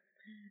 Okay.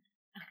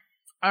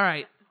 All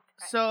right.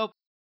 So,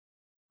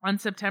 on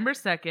September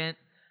 2nd,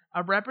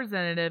 a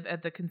representative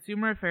at the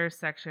Consumer Affairs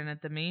section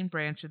at the main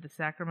branch of the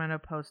Sacramento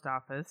Post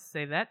Office,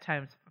 say that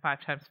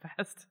 5 times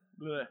fast,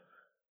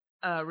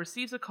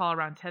 receives a call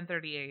around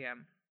 10:30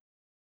 a.m.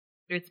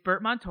 It's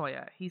Bert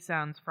Montoya. He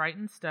sounds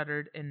frightened,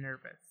 stuttered, and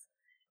nervous.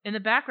 In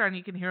the background,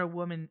 you can hear a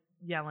woman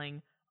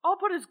yelling, "I'll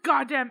put his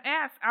goddamn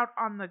ass out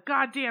on the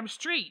goddamn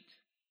street!"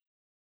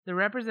 The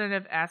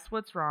representative asks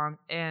what's wrong,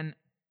 and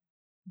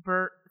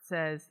Bert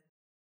says,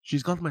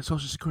 "She's got my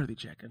social security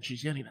check, and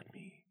she's yelling at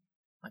me.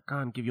 I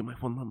can't give you my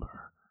phone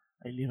number.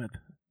 I live at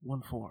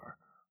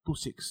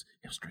 1426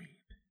 F Street."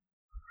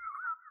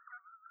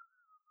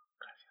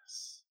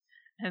 Gracias.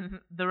 And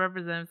the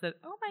representative said,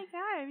 "Oh my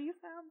god, you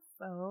sound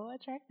so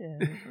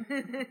attractive."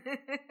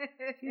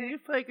 Can you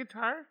play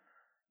guitar?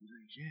 He's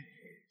like,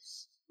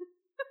 yes.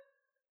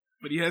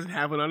 But he doesn't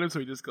have one on him, so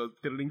he just goes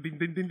ding ding ding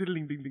ding ding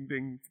ding ding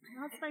ding.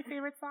 That's my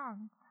favorite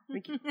song.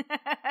 Thank you.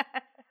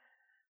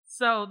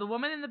 So the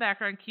woman in the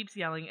background keeps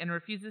yelling and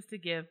refuses to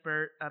give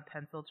Bert a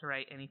pencil to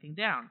write anything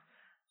down.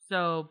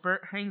 So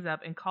Bert hangs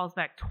up and calls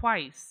back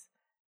twice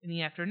in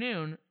the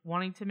afternoon,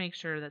 wanting to make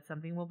sure that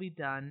something will be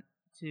done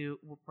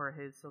for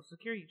his Social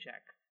Security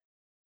check.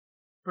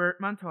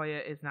 Bert Montoya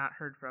is not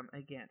heard from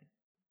again.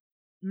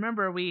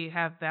 Remember, we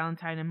have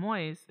Valentine and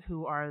Moise,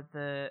 who are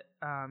the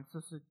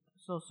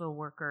social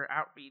worker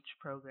outreach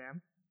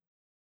program.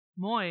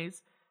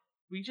 Moise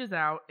reaches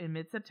out in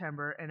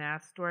mid-September and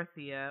asks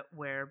Dorothea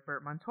where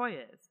Bert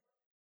Montoya is.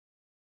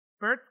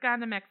 Bert's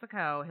gone to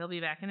Mexico. He'll be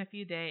back in a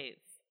few days.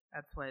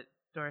 That's what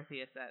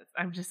Dorothea says.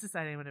 I'm just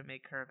deciding I'm going to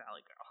make her a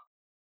Valley Girl.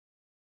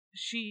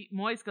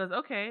 Moise goes,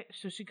 okay.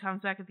 So she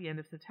comes back at the end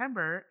of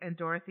September, and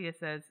Dorothea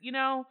says,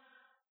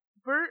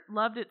 Bert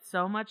loved it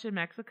so much in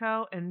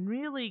Mexico and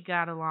really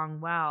got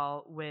along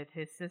well with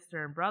his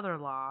sister and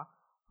brother-in-law,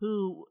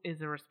 who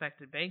is a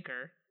respected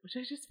banker, which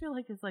I just feel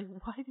like is like,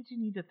 why did you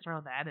need to throw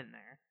that in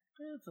there?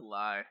 It's a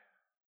lie.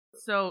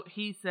 So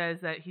he says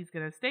that he's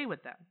going to stay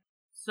with them.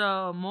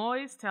 So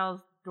Moise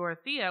tells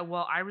Dorothea,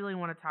 well, I really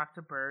want to talk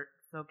to Bert,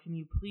 so can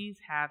you please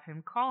have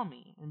him call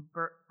me? And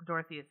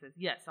Dorothea says,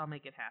 yes, I'll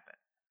make it happen.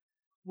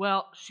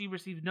 Well, she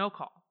receives no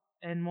call,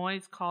 and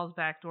Moise calls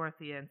back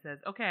Dorothea and says,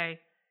 okay,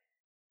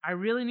 I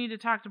really need to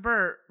talk to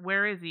Bert.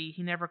 Where is he?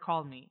 He never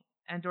called me.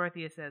 And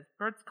Dorothea says,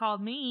 Bert's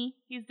called me.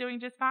 He's doing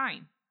just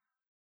fine.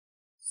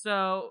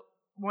 So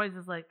Moise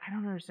is like, I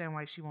don't understand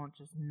why she won't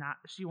just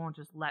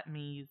let me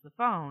use the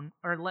phone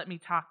or let me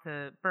talk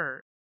to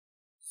Bert.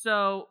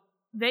 So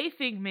they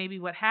think maybe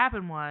what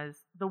happened was,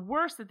 the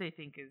worst that they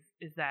think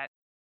is that,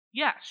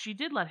 yeah, she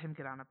did let him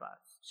get on a bus.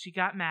 She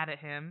got mad at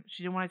him.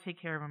 She didn't want to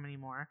take care of him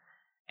anymore.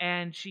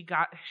 And she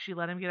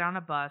let him get on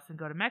a bus and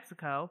go to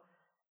Mexico.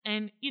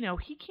 And,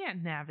 he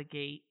can't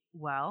navigate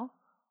well.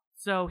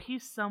 So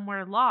he's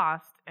somewhere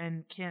lost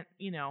and can't,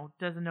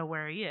 doesn't know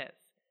where he is.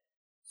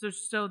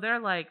 So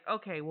they're like,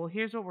 okay, well,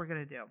 here's what we're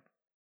going to do.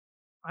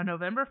 On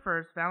November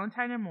 1st,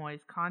 Valentine and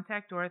Moise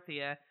contact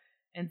Dorothea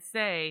and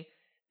say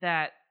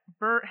that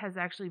Bert has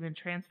actually been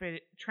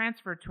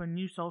transferred to a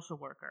new social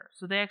worker.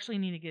 So they actually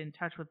need to get in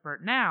touch with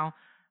Bert now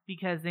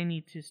because they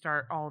need to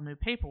start all new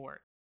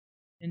paperwork.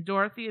 And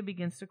Dorothea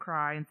begins to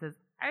cry and says,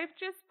 I've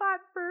just bought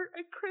Bert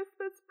a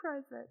Christmas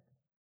present.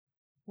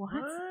 What?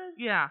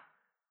 Yeah.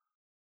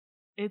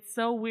 It's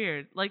so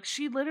weird. Like,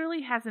 she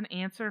literally has an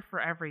answer for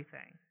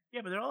everything.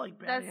 Yeah, but they're all like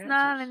bad That's answers.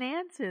 not an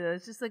answer, though.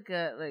 It's just like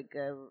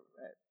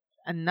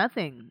a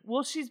nothing.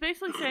 Well, she's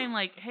basically saying,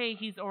 like, hey,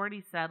 he's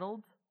already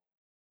settled.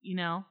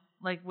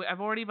 Like, I've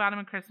already bought him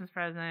a Christmas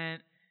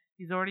present.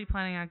 He's already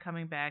planning on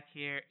coming back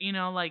here.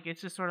 Like,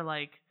 it's just sort of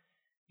like,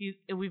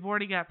 we've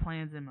already got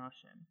plans in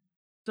motion.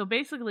 So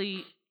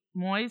basically,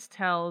 Moise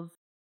tells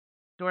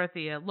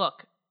Dorothea,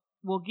 look,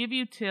 we'll give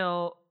you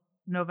till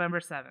November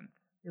 7th.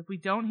 If we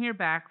don't hear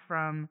back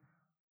from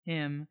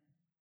him,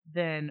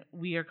 then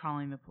we are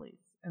calling the police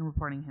and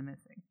reporting him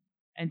missing.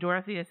 And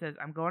Dorothea says,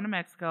 I'm going to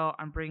Mexico.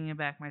 I'm bringing him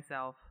back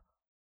myself.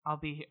 He'll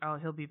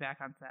be back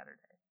on Saturday.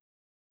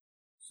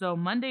 So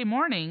Monday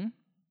morning,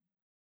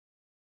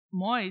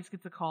 Moise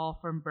gets a call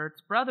from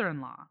Bert's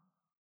brother-in-law,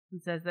 who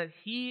says that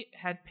he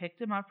had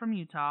picked him up from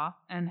Utah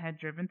and had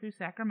driven through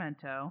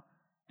Sacramento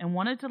and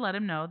wanted to let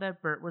him know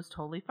that Bert was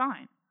totally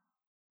fine.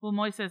 Well,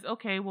 Moise says,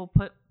 okay, we'll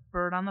put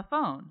Bert on the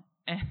phone.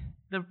 And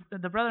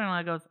the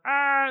brother-in-law goes,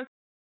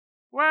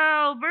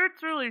 well,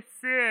 Bert's really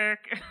sick.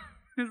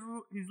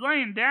 He's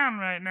laying down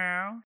right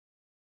now.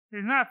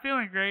 He's not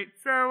feeling great.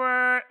 So,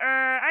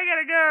 I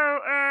gotta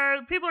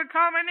go. People are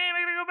calling my name.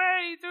 I gotta go.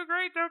 Bye. He's so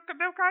great.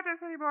 Don't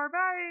contact us anymore.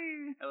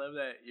 Bye. I love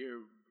that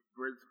your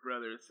Bert's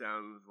brother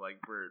sounds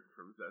like Bert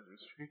from Sesame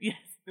Street.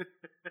 Yes.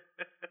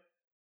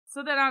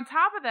 So then on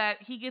top of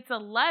that, she gets a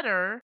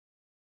letter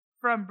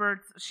from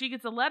Bert's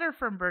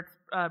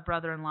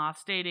brother-in-law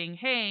stating,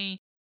 hey,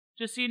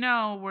 just so you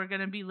know, we're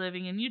going to be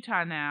living in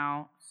Utah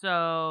now,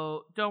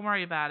 so don't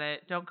worry about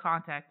it. Don't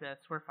contact us.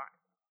 We're fine.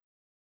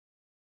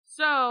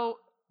 So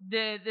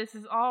this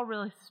is all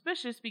really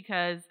suspicious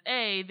because,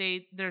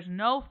 A, there's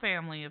no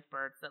family of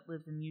Bert's that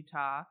lives in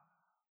Utah.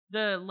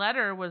 The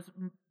letter was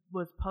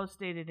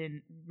post-dated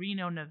in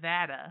Reno,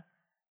 Nevada.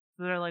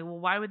 So they're like, well,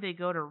 why would they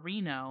go to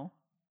Reno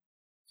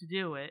to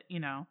do it,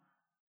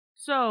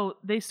 So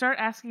they start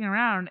asking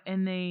around,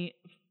 and they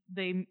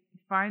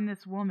find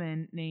this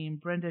woman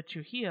named Brenda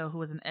Trujillo, who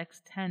was an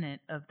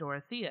ex-tenant of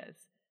Dorothea's.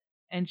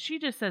 And she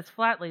just says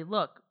flatly,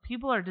 look,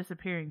 people are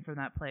disappearing from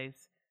that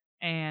place,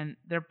 and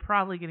they're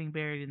probably getting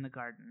buried in the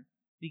garden.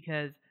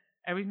 Because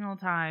every single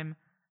time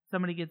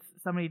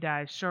somebody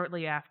dies,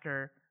 shortly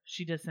after,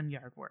 she does some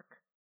yard work.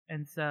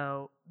 And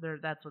so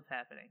that's what's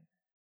happening.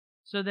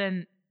 So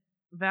then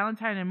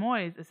Valentine and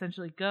Moise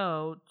essentially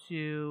go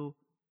to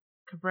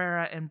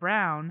Cabrera and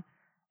Brown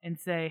and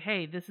say,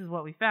 hey, this is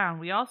what we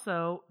found.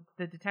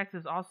 The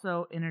detectives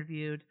also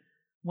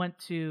went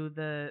to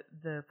the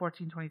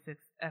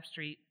 1426 F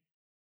Street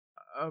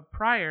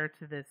prior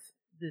to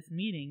this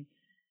meeting,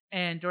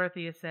 and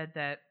Dorothea said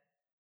that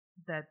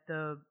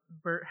the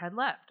Bert had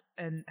left,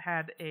 and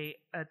had a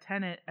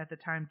tenant at the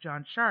time,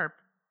 John Sharp,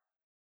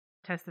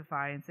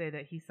 testify and say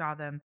that he saw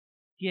them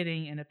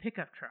getting in a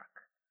pickup truck,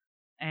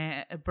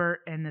 and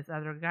Bert and this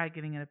other guy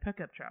getting in a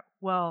pickup truck.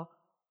 Well,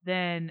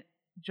 then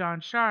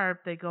John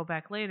Sharp, they go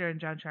back later, and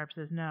John Sharp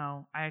says,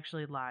 "No, I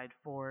actually lied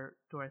for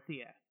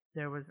Dorothea.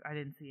 I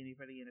didn't see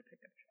anybody in a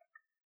pickup truck."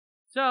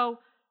 So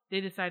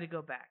they decide to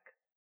go back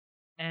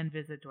and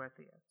visit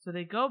Dorothea. So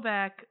they go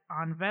back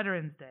on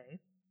Veterans Day,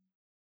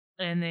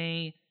 and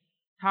they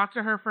talk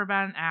to her for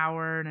about an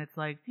hour, and it's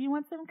like, "Do you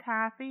want some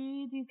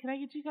coffee? Can I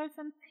get you guys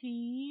some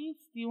tea?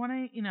 Do you want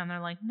to, and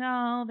they're like,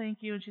 "No, thank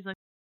you." And she's like,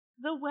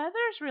 "The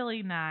weather's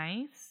really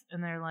nice."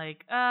 And they're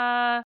like,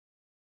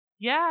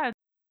 yeah,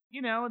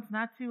 it's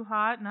not too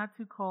hot, not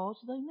too cold."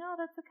 She's like, "No,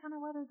 that's the kind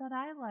of weather that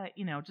I like."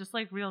 Just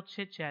like real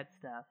chit-chat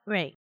stuff.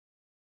 Right.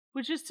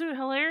 Which is too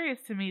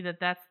hilarious to me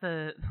that's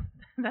the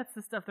that's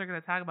the stuff they're going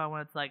to talk about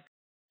when it's like,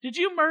 "Did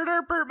you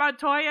murder Bert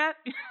Montoya?"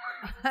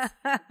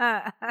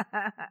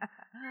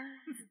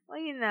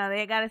 Well,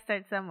 they got to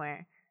start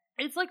somewhere.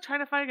 It's like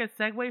trying to find a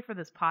segue for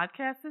this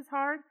podcast is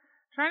hard.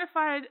 Trying to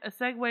find a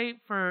segue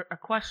for a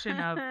question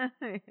of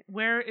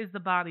where is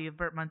the body of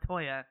Bert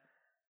Montoya,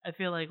 I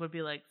feel like would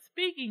be like,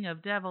 "Speaking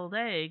of deviled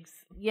eggs."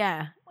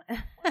 Yeah.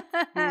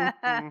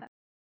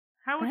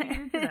 How would you get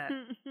into that?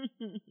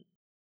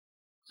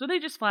 So they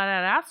just flat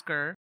out ask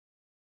her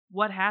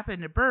what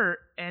happened to Bert,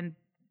 and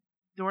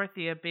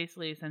Dorothea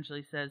basically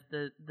essentially says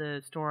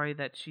the story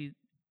that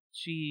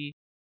she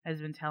has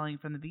been telling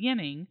from the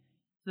beginning.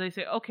 So they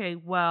say, "Okay,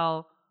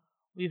 well,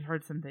 we've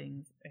heard some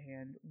things,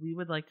 and we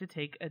would like to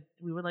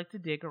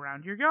dig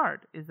around your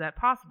yard. Is that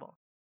possible?"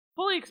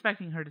 Fully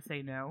expecting her to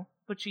say no,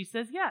 but she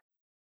says yes.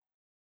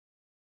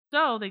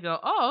 So they go,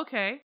 "Oh,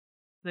 okay."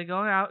 They go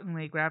out and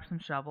they grab some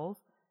shovels,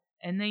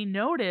 and they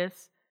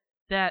notice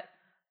that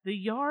the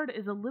yard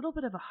is a little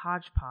bit of a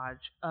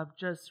hodgepodge of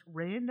just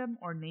random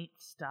ornate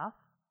stuff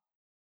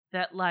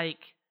that,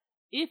 like,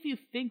 if you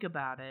think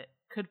about it,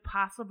 could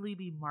possibly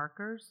be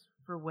markers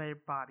for where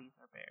bodies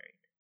are buried.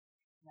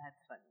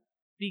 That's funny.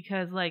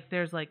 Because, like,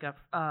 there's like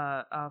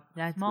a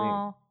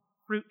small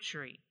fruit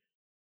tree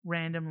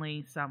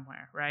randomly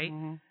somewhere, right?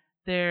 Mm-hmm.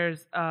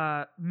 There's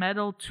a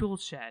metal tool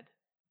shed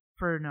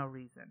for no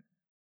reason.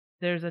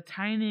 There's a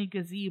tiny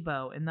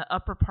gazebo in the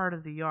upper part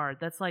of the yard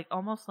that's like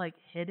almost like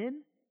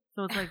hidden.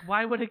 So it's like,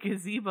 why would a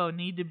gazebo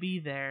need to be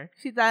there?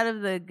 She thought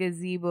of the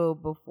gazebo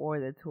before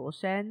the tool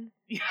shed.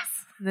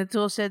 Yes. And the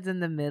tool shed's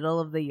in the middle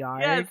of the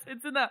yard. Yes,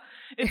 it's in the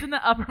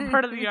upper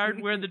part of the yard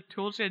where the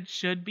tool shed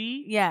should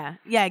be. Yeah,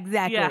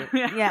 exactly.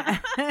 Yeah.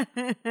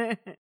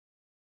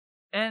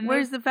 And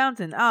where's the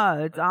fountain?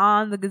 Oh, it's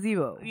on the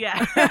gazebo.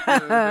 Yeah.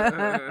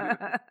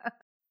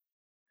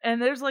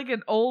 And there's like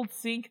an old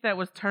sink that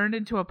was turned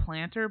into a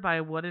planter by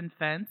a wooden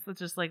fence that's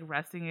just like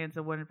resting against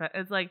a wooden fence.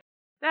 It's like,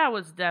 that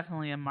was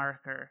definitely a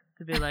marker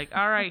to be like,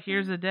 all right,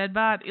 here's a dead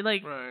body.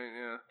 Like, right,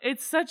 yeah.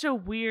 It's such a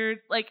weird,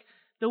 like,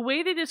 the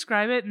way they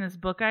describe it in this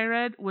book I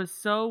read was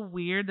so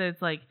weird that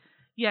it's like,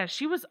 yeah,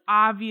 she was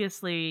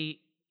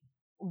obviously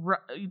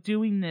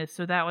doing this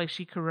so that way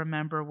she could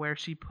remember where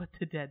she put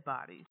the dead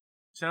bodies.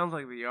 Sounds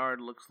like the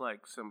yard looks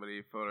like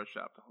somebody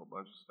photoshopped a whole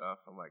bunch of stuff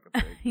on like a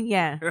pig.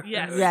 Yeah,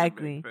 yes,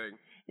 exactly.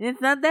 And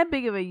it's not that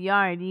big of a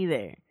yard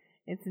either.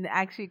 It's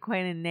actually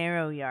quite a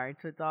narrow yard,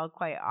 so it's all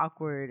quite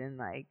awkward and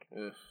like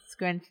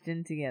scrunched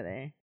in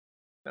together.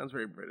 Sounds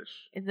very British.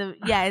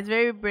 It's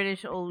very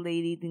British old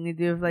lady thing to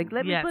do. Of like,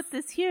 let me put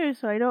this here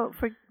so I don't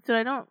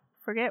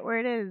forget where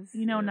it is.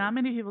 Not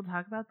many people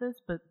talk about this,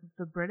 but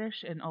the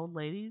British and old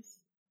ladies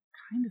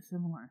kind of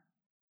similar.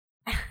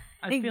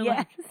 I feel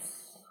like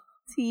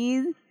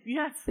teas,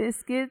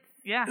 biscuits,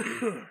 yeah.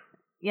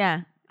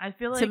 I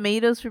feel like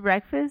tomatoes for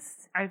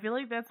breakfast. I feel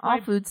like that's all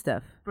why food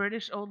stuff.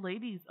 British old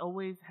ladies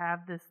always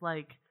have this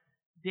like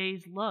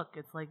dazed look.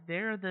 It's like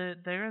they're in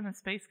the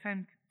space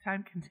time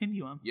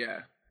continuum. Yeah,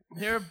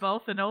 they're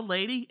both an old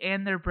lady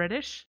and they're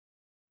British.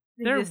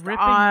 They're ripping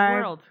the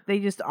world. They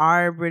just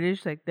are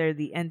British. Like they're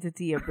the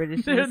entity of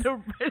Britishness. They're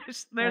the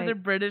British. They're the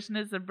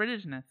Britishness of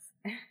Britishness.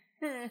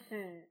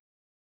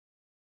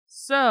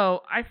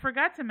 So I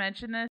forgot to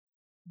mention this.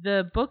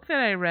 The book that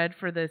I read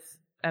for these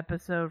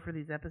episodes,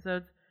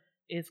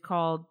 is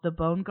called The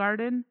Bone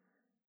Garden,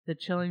 The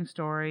Chilling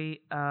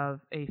Story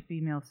of a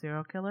Female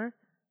Serial Killer,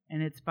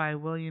 and it's by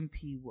William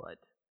P. Wood.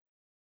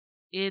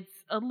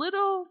 It's a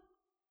little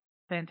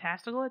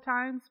fantastical at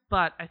times,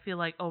 but I feel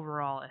like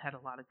overall it had a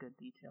lot of good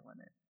detail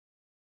in it.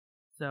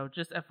 So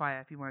just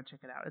FYI if you want to check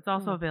it out. It's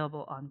also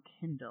available on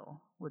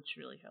Kindle, which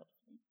really helps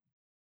me.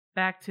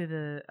 Back to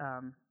the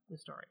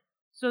story.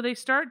 So they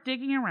start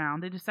digging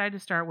around. They decide to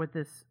start with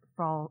this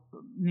fall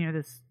near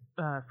this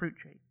fruit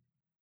tree.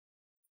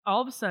 All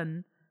of a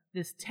sudden,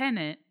 this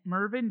tenant,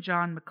 Mervyn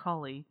John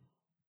McCauley,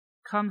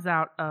 comes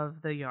out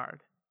of the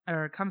yard,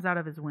 or comes out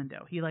of his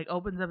window. He like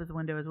opens up his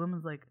window. His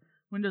window's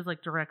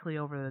like directly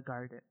over the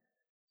garden.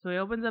 So he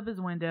opens up his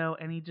window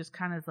and he just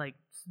kind of is like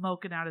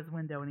smoking out his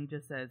window, and he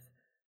just says,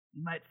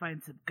 "You might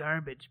find some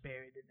garbage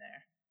buried in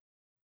there."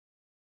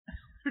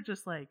 We're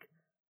just like,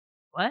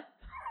 what?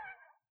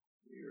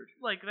 Weird.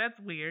 Like, that's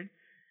weird.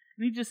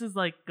 And he just is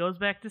like, goes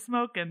back to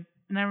smoking.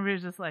 And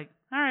everybody's just like,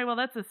 all right, well,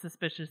 that's a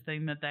suspicious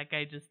thing that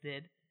guy just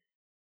did.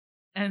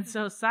 And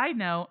so, side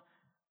note,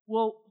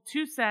 well,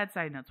 two sad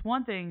side notes.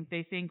 One thing,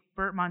 they think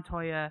Bert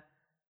Montoya,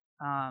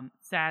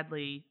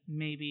 sadly,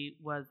 maybe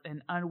was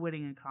an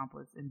unwitting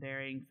accomplice in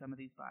burying some of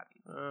these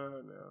bodies.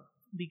 Oh, no.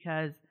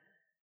 Because,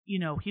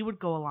 he would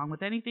go along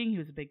with anything. He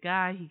was a big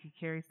guy. He could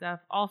carry stuff.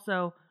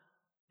 Also,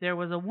 there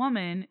was a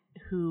woman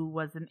who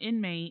was an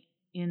inmate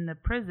in the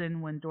prison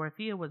when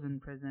Dorothea was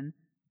in prison,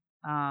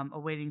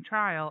 awaiting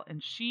trial,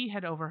 and she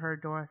had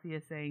overheard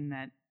Dorothea saying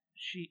that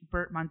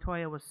Bert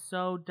Montoya was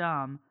so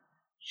dumb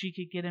she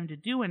could get him to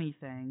do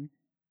anything,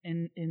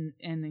 and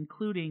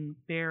including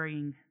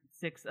burying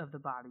 6 of the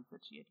bodies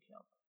that she had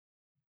killed.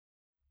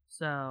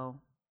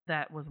 So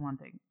that was one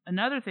thing.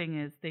 Another thing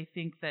is they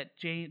think that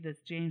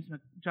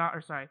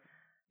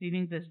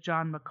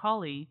John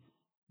Macaulay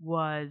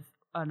was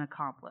an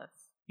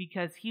accomplice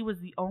because he was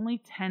the only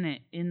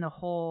tenant in the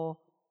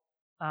whole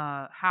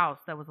house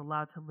that was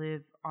allowed to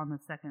live on the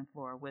second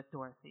floor with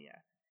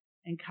Dorothea,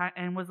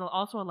 and was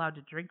also allowed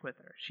to drink with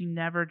her. She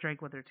never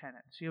drank with her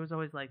tenants. She was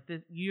always like,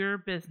 "Your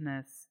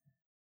business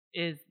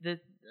is this.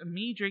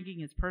 Me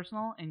drinking is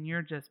personal, and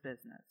you're just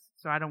business.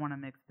 So I don't want to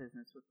mix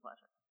business with pleasure."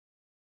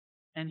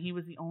 And he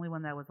was the only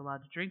one that was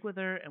allowed to drink with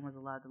her and was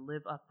allowed to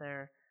live up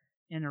there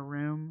in a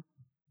room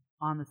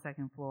on the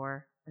second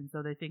floor. And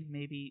so they think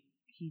maybe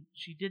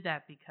she did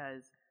that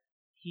because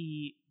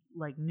he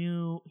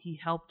knew he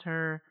helped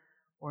her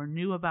or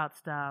knew about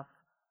stuff.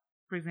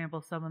 For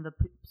example, some of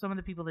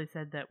the people, they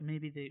said that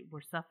maybe they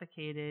were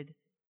suffocated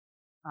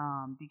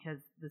because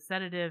the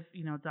sedative,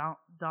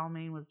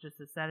 Dalmain was just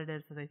a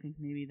sedative, so they think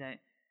maybe that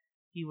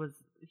he was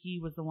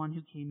the one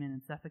who came in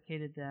and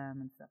suffocated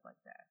them and stuff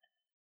like that.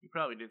 He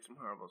probably did some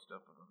horrible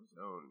stuff on his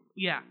own.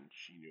 Yeah. And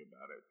she knew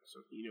about it, so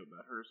he knew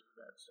about her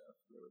bad stuff.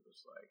 And they were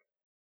just like,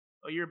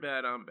 "Oh, you're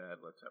bad, I'm bad,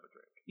 let's have a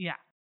drink." Yeah.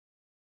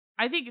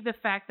 I think the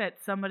fact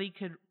that somebody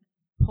could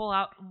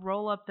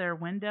roll up their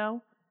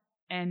window,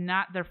 and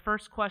not their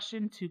first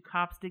question to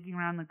cops digging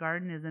around the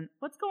garden isn't,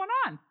 "What's going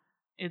on?"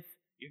 It's,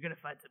 "You're going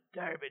to find some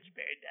garbage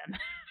buried down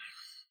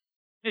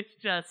there." It's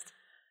just,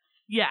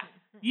 yeah,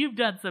 you've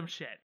done some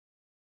shit.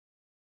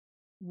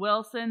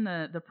 Wilson,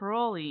 the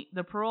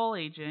parole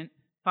agent,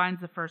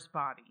 finds the first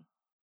body.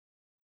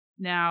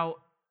 Now,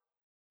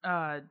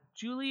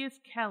 Julius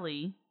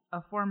Kelly, a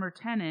former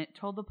tenant,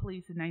 told the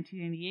police in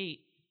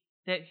 1988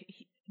 that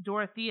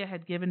Dorothea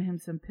had given him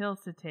some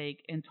pills to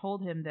take and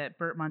told him that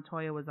Bert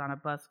Montoya was on a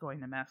bus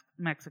going to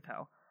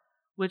Mexico,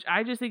 which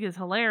I just think is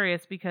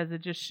hilarious because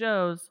it just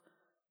shows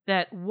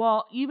that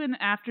even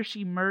after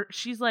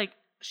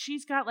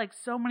she's got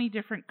so many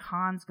different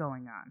cons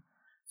going on.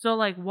 So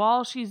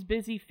while she's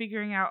busy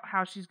figuring out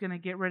how she's going to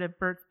get rid of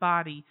Bert's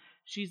body,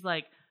 she's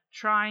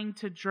trying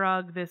to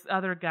drug this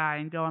other guy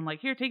and going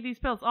 "Here, take these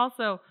pills.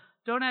 Also,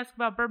 don't ask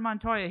about Bert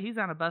Montoya. He's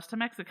on a bus to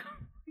Mexico."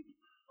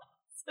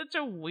 Such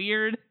a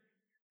weird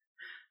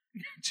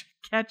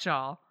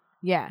catch-all.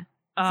 Yeah.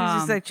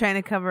 She's just trying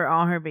to cover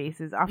all her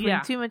bases, offering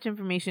too much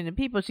information to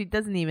people she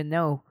doesn't even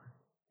know.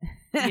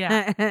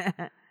 Yeah.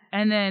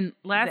 And then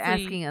lastly,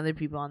 asking other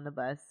people on the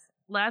bus.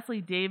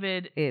 Lastly,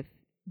 David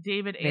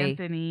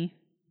Anthony.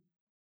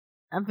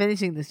 I'm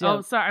finishing this joke.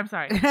 Oh, sorry. I'm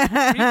sorry.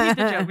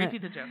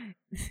 Repeat the joke.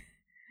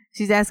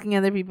 She's asking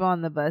other people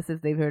on the bus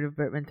if they've heard of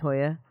Bert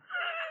Montoya.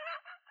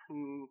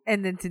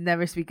 And then to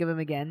never speak of him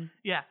again.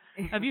 Yeah.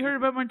 Have you heard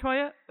of Bert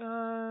Montoya?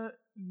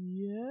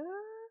 Yeah.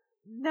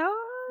 No.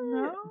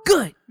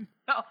 Good.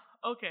 Oh,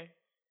 okay.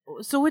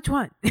 So which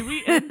one? Did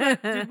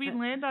we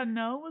land on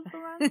no was the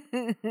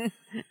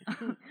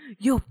one?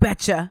 You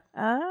betcha.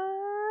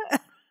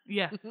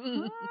 Yeah. I don't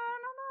know.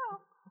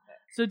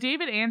 So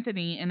David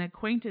Anthony, an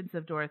acquaintance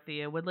of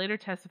Dorothea, would later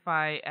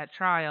testify at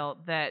trial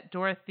that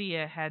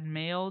Dorothea had him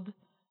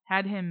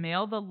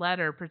mail the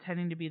letter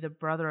pretending to be the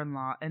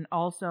brother-in-law and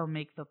also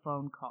make the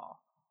phone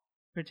call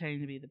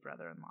pretending to be the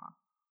brother-in-law.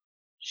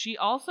 She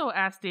also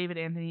asked David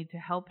Anthony to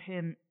help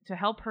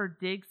her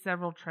dig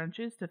several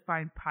trenches to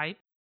find pipe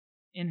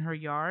in her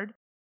yard,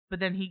 but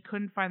then he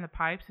couldn't find the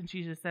pipes, and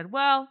she just said,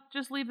 "Well,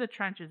 just leave the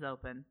trenches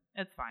open.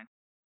 It's fine."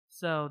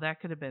 So that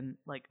could have been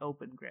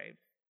open graves.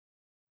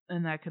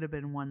 And that could have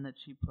been one that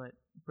she put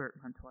Bert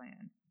Montoya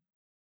in.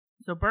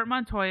 So Bert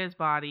Montoya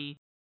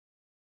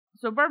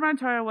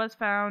was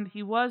found.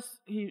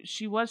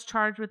 She was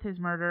charged with his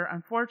murder.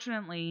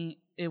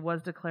 Unfortunately, it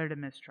was declared a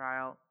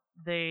mistrial.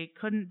 They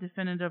couldn't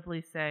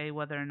definitively say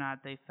whether or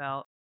not they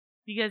felt.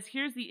 Because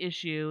here's the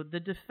issue. The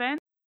defense,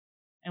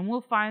 and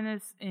we'll find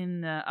this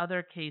in the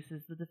other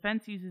cases, the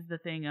defense uses the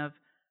thing of,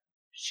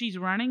 she's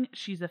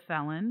a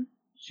felon.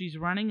 She's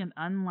running an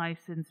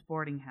unlicensed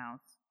boarding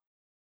house.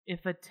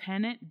 If a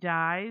tenant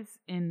dies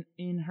in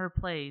her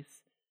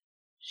place,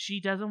 she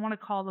doesn't want to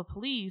call the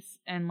police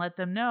and let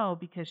them know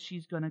because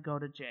she's going to go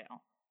to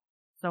jail.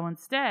 So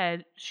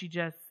instead, she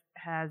just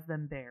has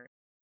them buried.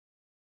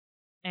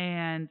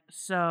 And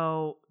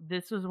so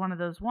this was one of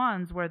those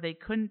ones where they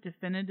couldn't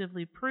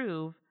definitively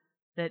prove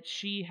that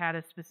she had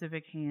a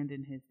specific hand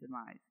in his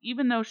demise.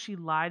 Even though she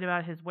lied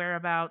about his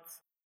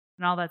whereabouts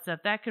and all that stuff,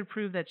 that could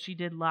prove that she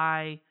did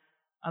lie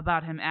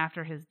about him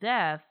after his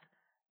death,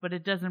 but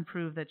it doesn't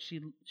prove that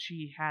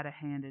she had a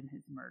hand in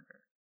his murder.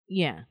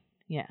 Yeah.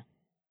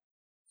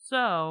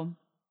 So,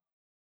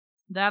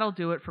 that'll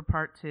do it for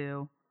part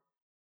 2.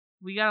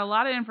 We got a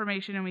lot of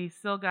information, and we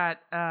still got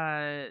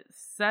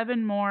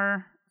 7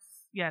 more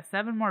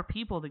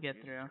people to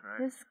get through.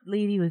 This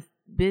lady was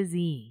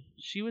busy.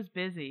 She was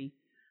busy.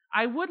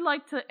 I would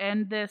like to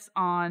end this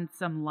on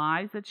some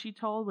lies that she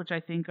told, which I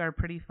think are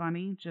pretty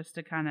funny, just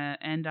to kind of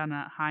end on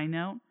a high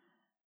note.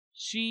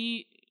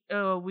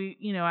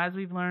 As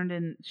we've learned,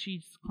 and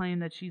she's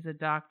claimed that she's a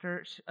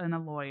doctor and a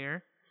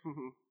lawyer.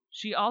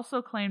 She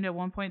also claimed at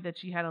one point that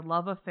she had a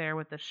love affair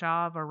with the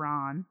Shah of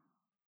Iran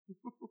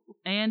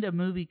and a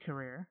movie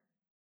career.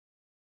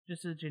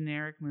 Just a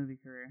generic movie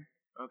career.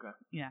 Okay.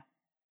 Yeah.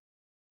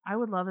 I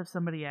would love if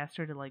somebody asked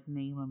her to, like,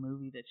 name a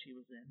movie that she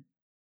was in.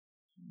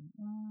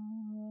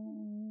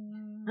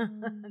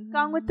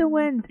 Gone with the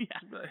Wind. Yeah.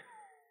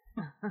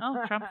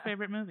 Oh, Trump's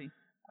favorite movie.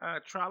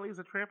 Trolley's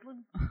a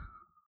Trampoline?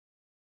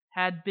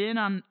 Had been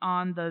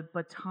on the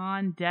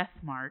Bataan Death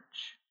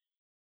March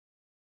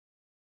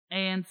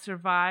and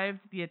survived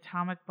the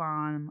atomic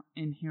bomb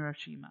in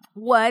Hiroshima.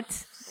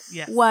 What?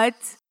 Yes.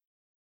 What?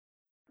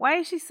 Why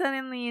is she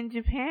suddenly in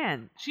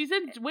Japan? She's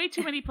in way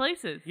too many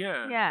places.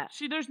 Yeah. Yeah.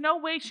 There's no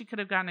way she could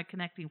have gotten a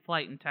connecting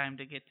flight in time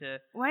to get to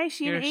Why is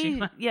she in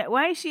Hiroshima. Asia? Yeah.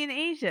 Why is she in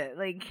Asia?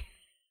 Like.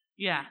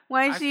 Yeah.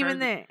 Why is I she even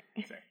there?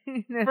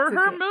 started For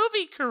her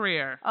movie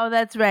career. Oh,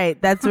 that's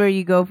right. That's where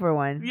you go for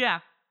one.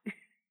 Yeah.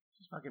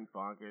 She's fucking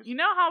bonkers. You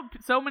know how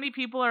so many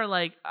people are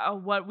like,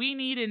 what we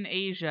need in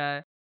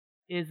Asia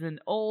is an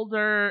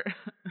older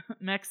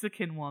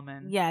Mexican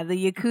woman. Yeah, the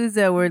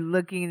Yakuza were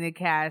looking to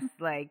cast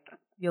like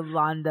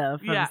Yolanda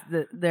from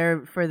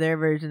their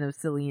version of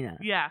Selena.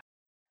 Yeah.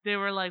 They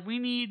were like, we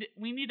need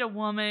a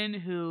woman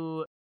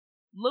who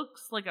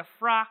looks like a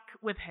frock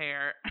with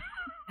hair.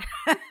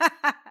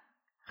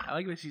 I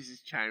like that she's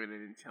just chiming in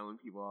and telling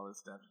people all this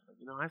stuff. She's like,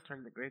 I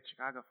started the Great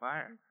Chicago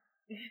Fire.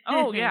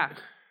 Oh, yeah.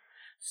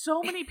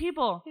 So many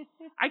people.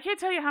 I can't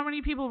tell you how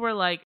many people were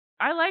like,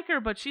 I like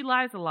her, but she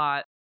lies a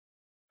lot.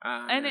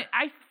 And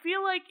I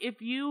feel like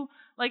if you,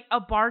 like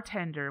a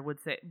bartenders would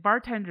say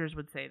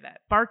that.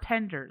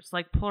 Bartenders,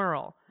 like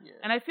plural. Yeah.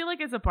 And I feel like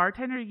as a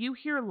bartender, you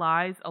hear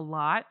lies a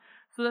lot.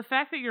 So the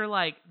fact that you're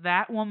like,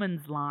 that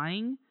woman's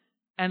lying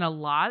and a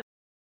lot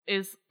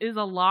is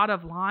a lot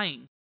of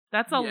lying.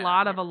 That's a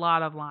lot of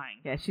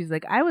lying. Yeah, she's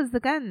like, I was the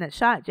gun that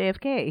shot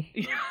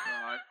JFK.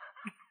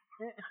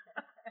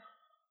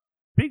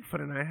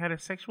 Bigfoot and I had a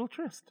sexual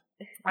tryst.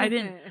 I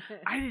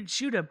didn't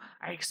shoot him.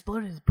 I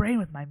exploded his brain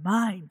with my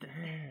mind.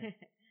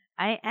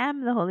 I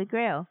am the Holy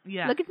Grail.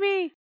 Yeah. Look at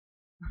me.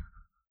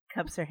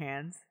 Cups her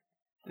hands.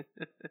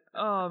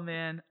 Oh,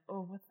 man.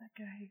 Oh, what's that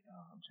guy?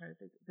 Oh, I'm trying to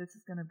think. This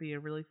is going to be a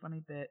really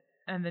funny bit.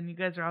 And then you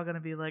guys are all going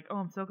to be like, oh,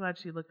 I'm so glad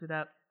she looked it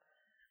up.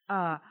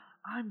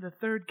 I'm the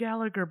third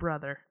Gallagher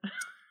brother.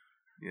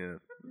 Yeah,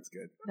 that's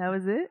good. That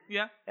was it?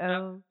 Yeah.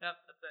 Oh. Yep,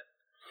 that's it.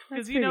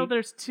 Because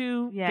there's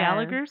 2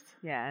 Gallaghers?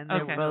 Yeah, and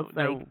they're Okay. both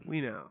like...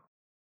 we know.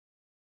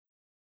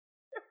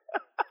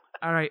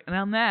 All right, and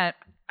on that,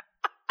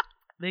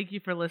 thank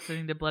you for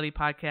listening to Bloody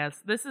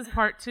Podcast. This is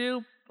part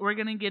 2. We're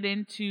going to get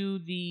into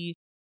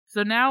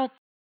So now,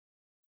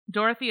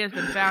 Dorothea has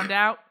been found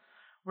out.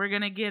 We're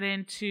going to get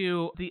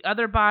into the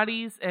other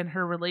bodies and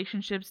her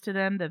relationships to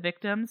them, the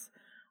victims.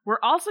 We're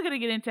also going to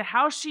get into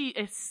how she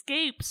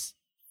escapes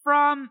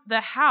from the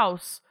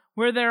house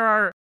where there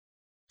are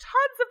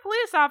tons of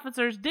police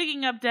officers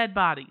digging up dead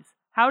bodies.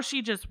 How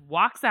she just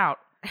walks out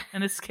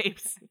and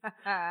escapes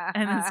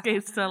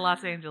to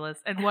Los Angeles,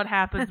 and what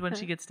happens when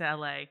she gets to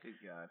LA. Good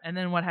God. And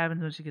then what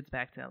happens when she gets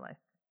back to LA.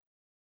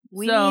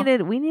 We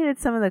needed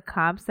some of the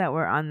cops that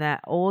were on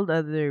that old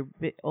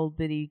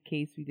bitty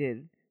case we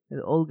did with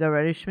Olga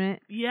Rudderschmidt.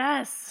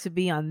 Yes. To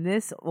be on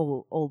this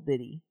old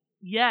bitty.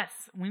 Yes,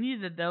 we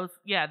needed those.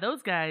 Yeah,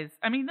 those guys.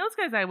 I mean, those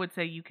guys. I would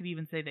say you could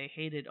even say they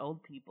hated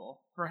old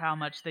people for how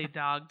much they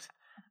dogged.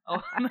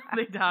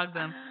 They dogged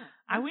them.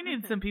 We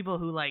needed some people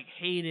who like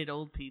hated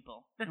old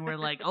people and were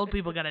like, old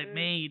people got it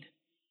made.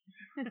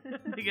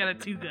 They got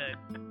it too good.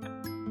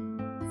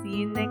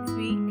 See you next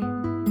week.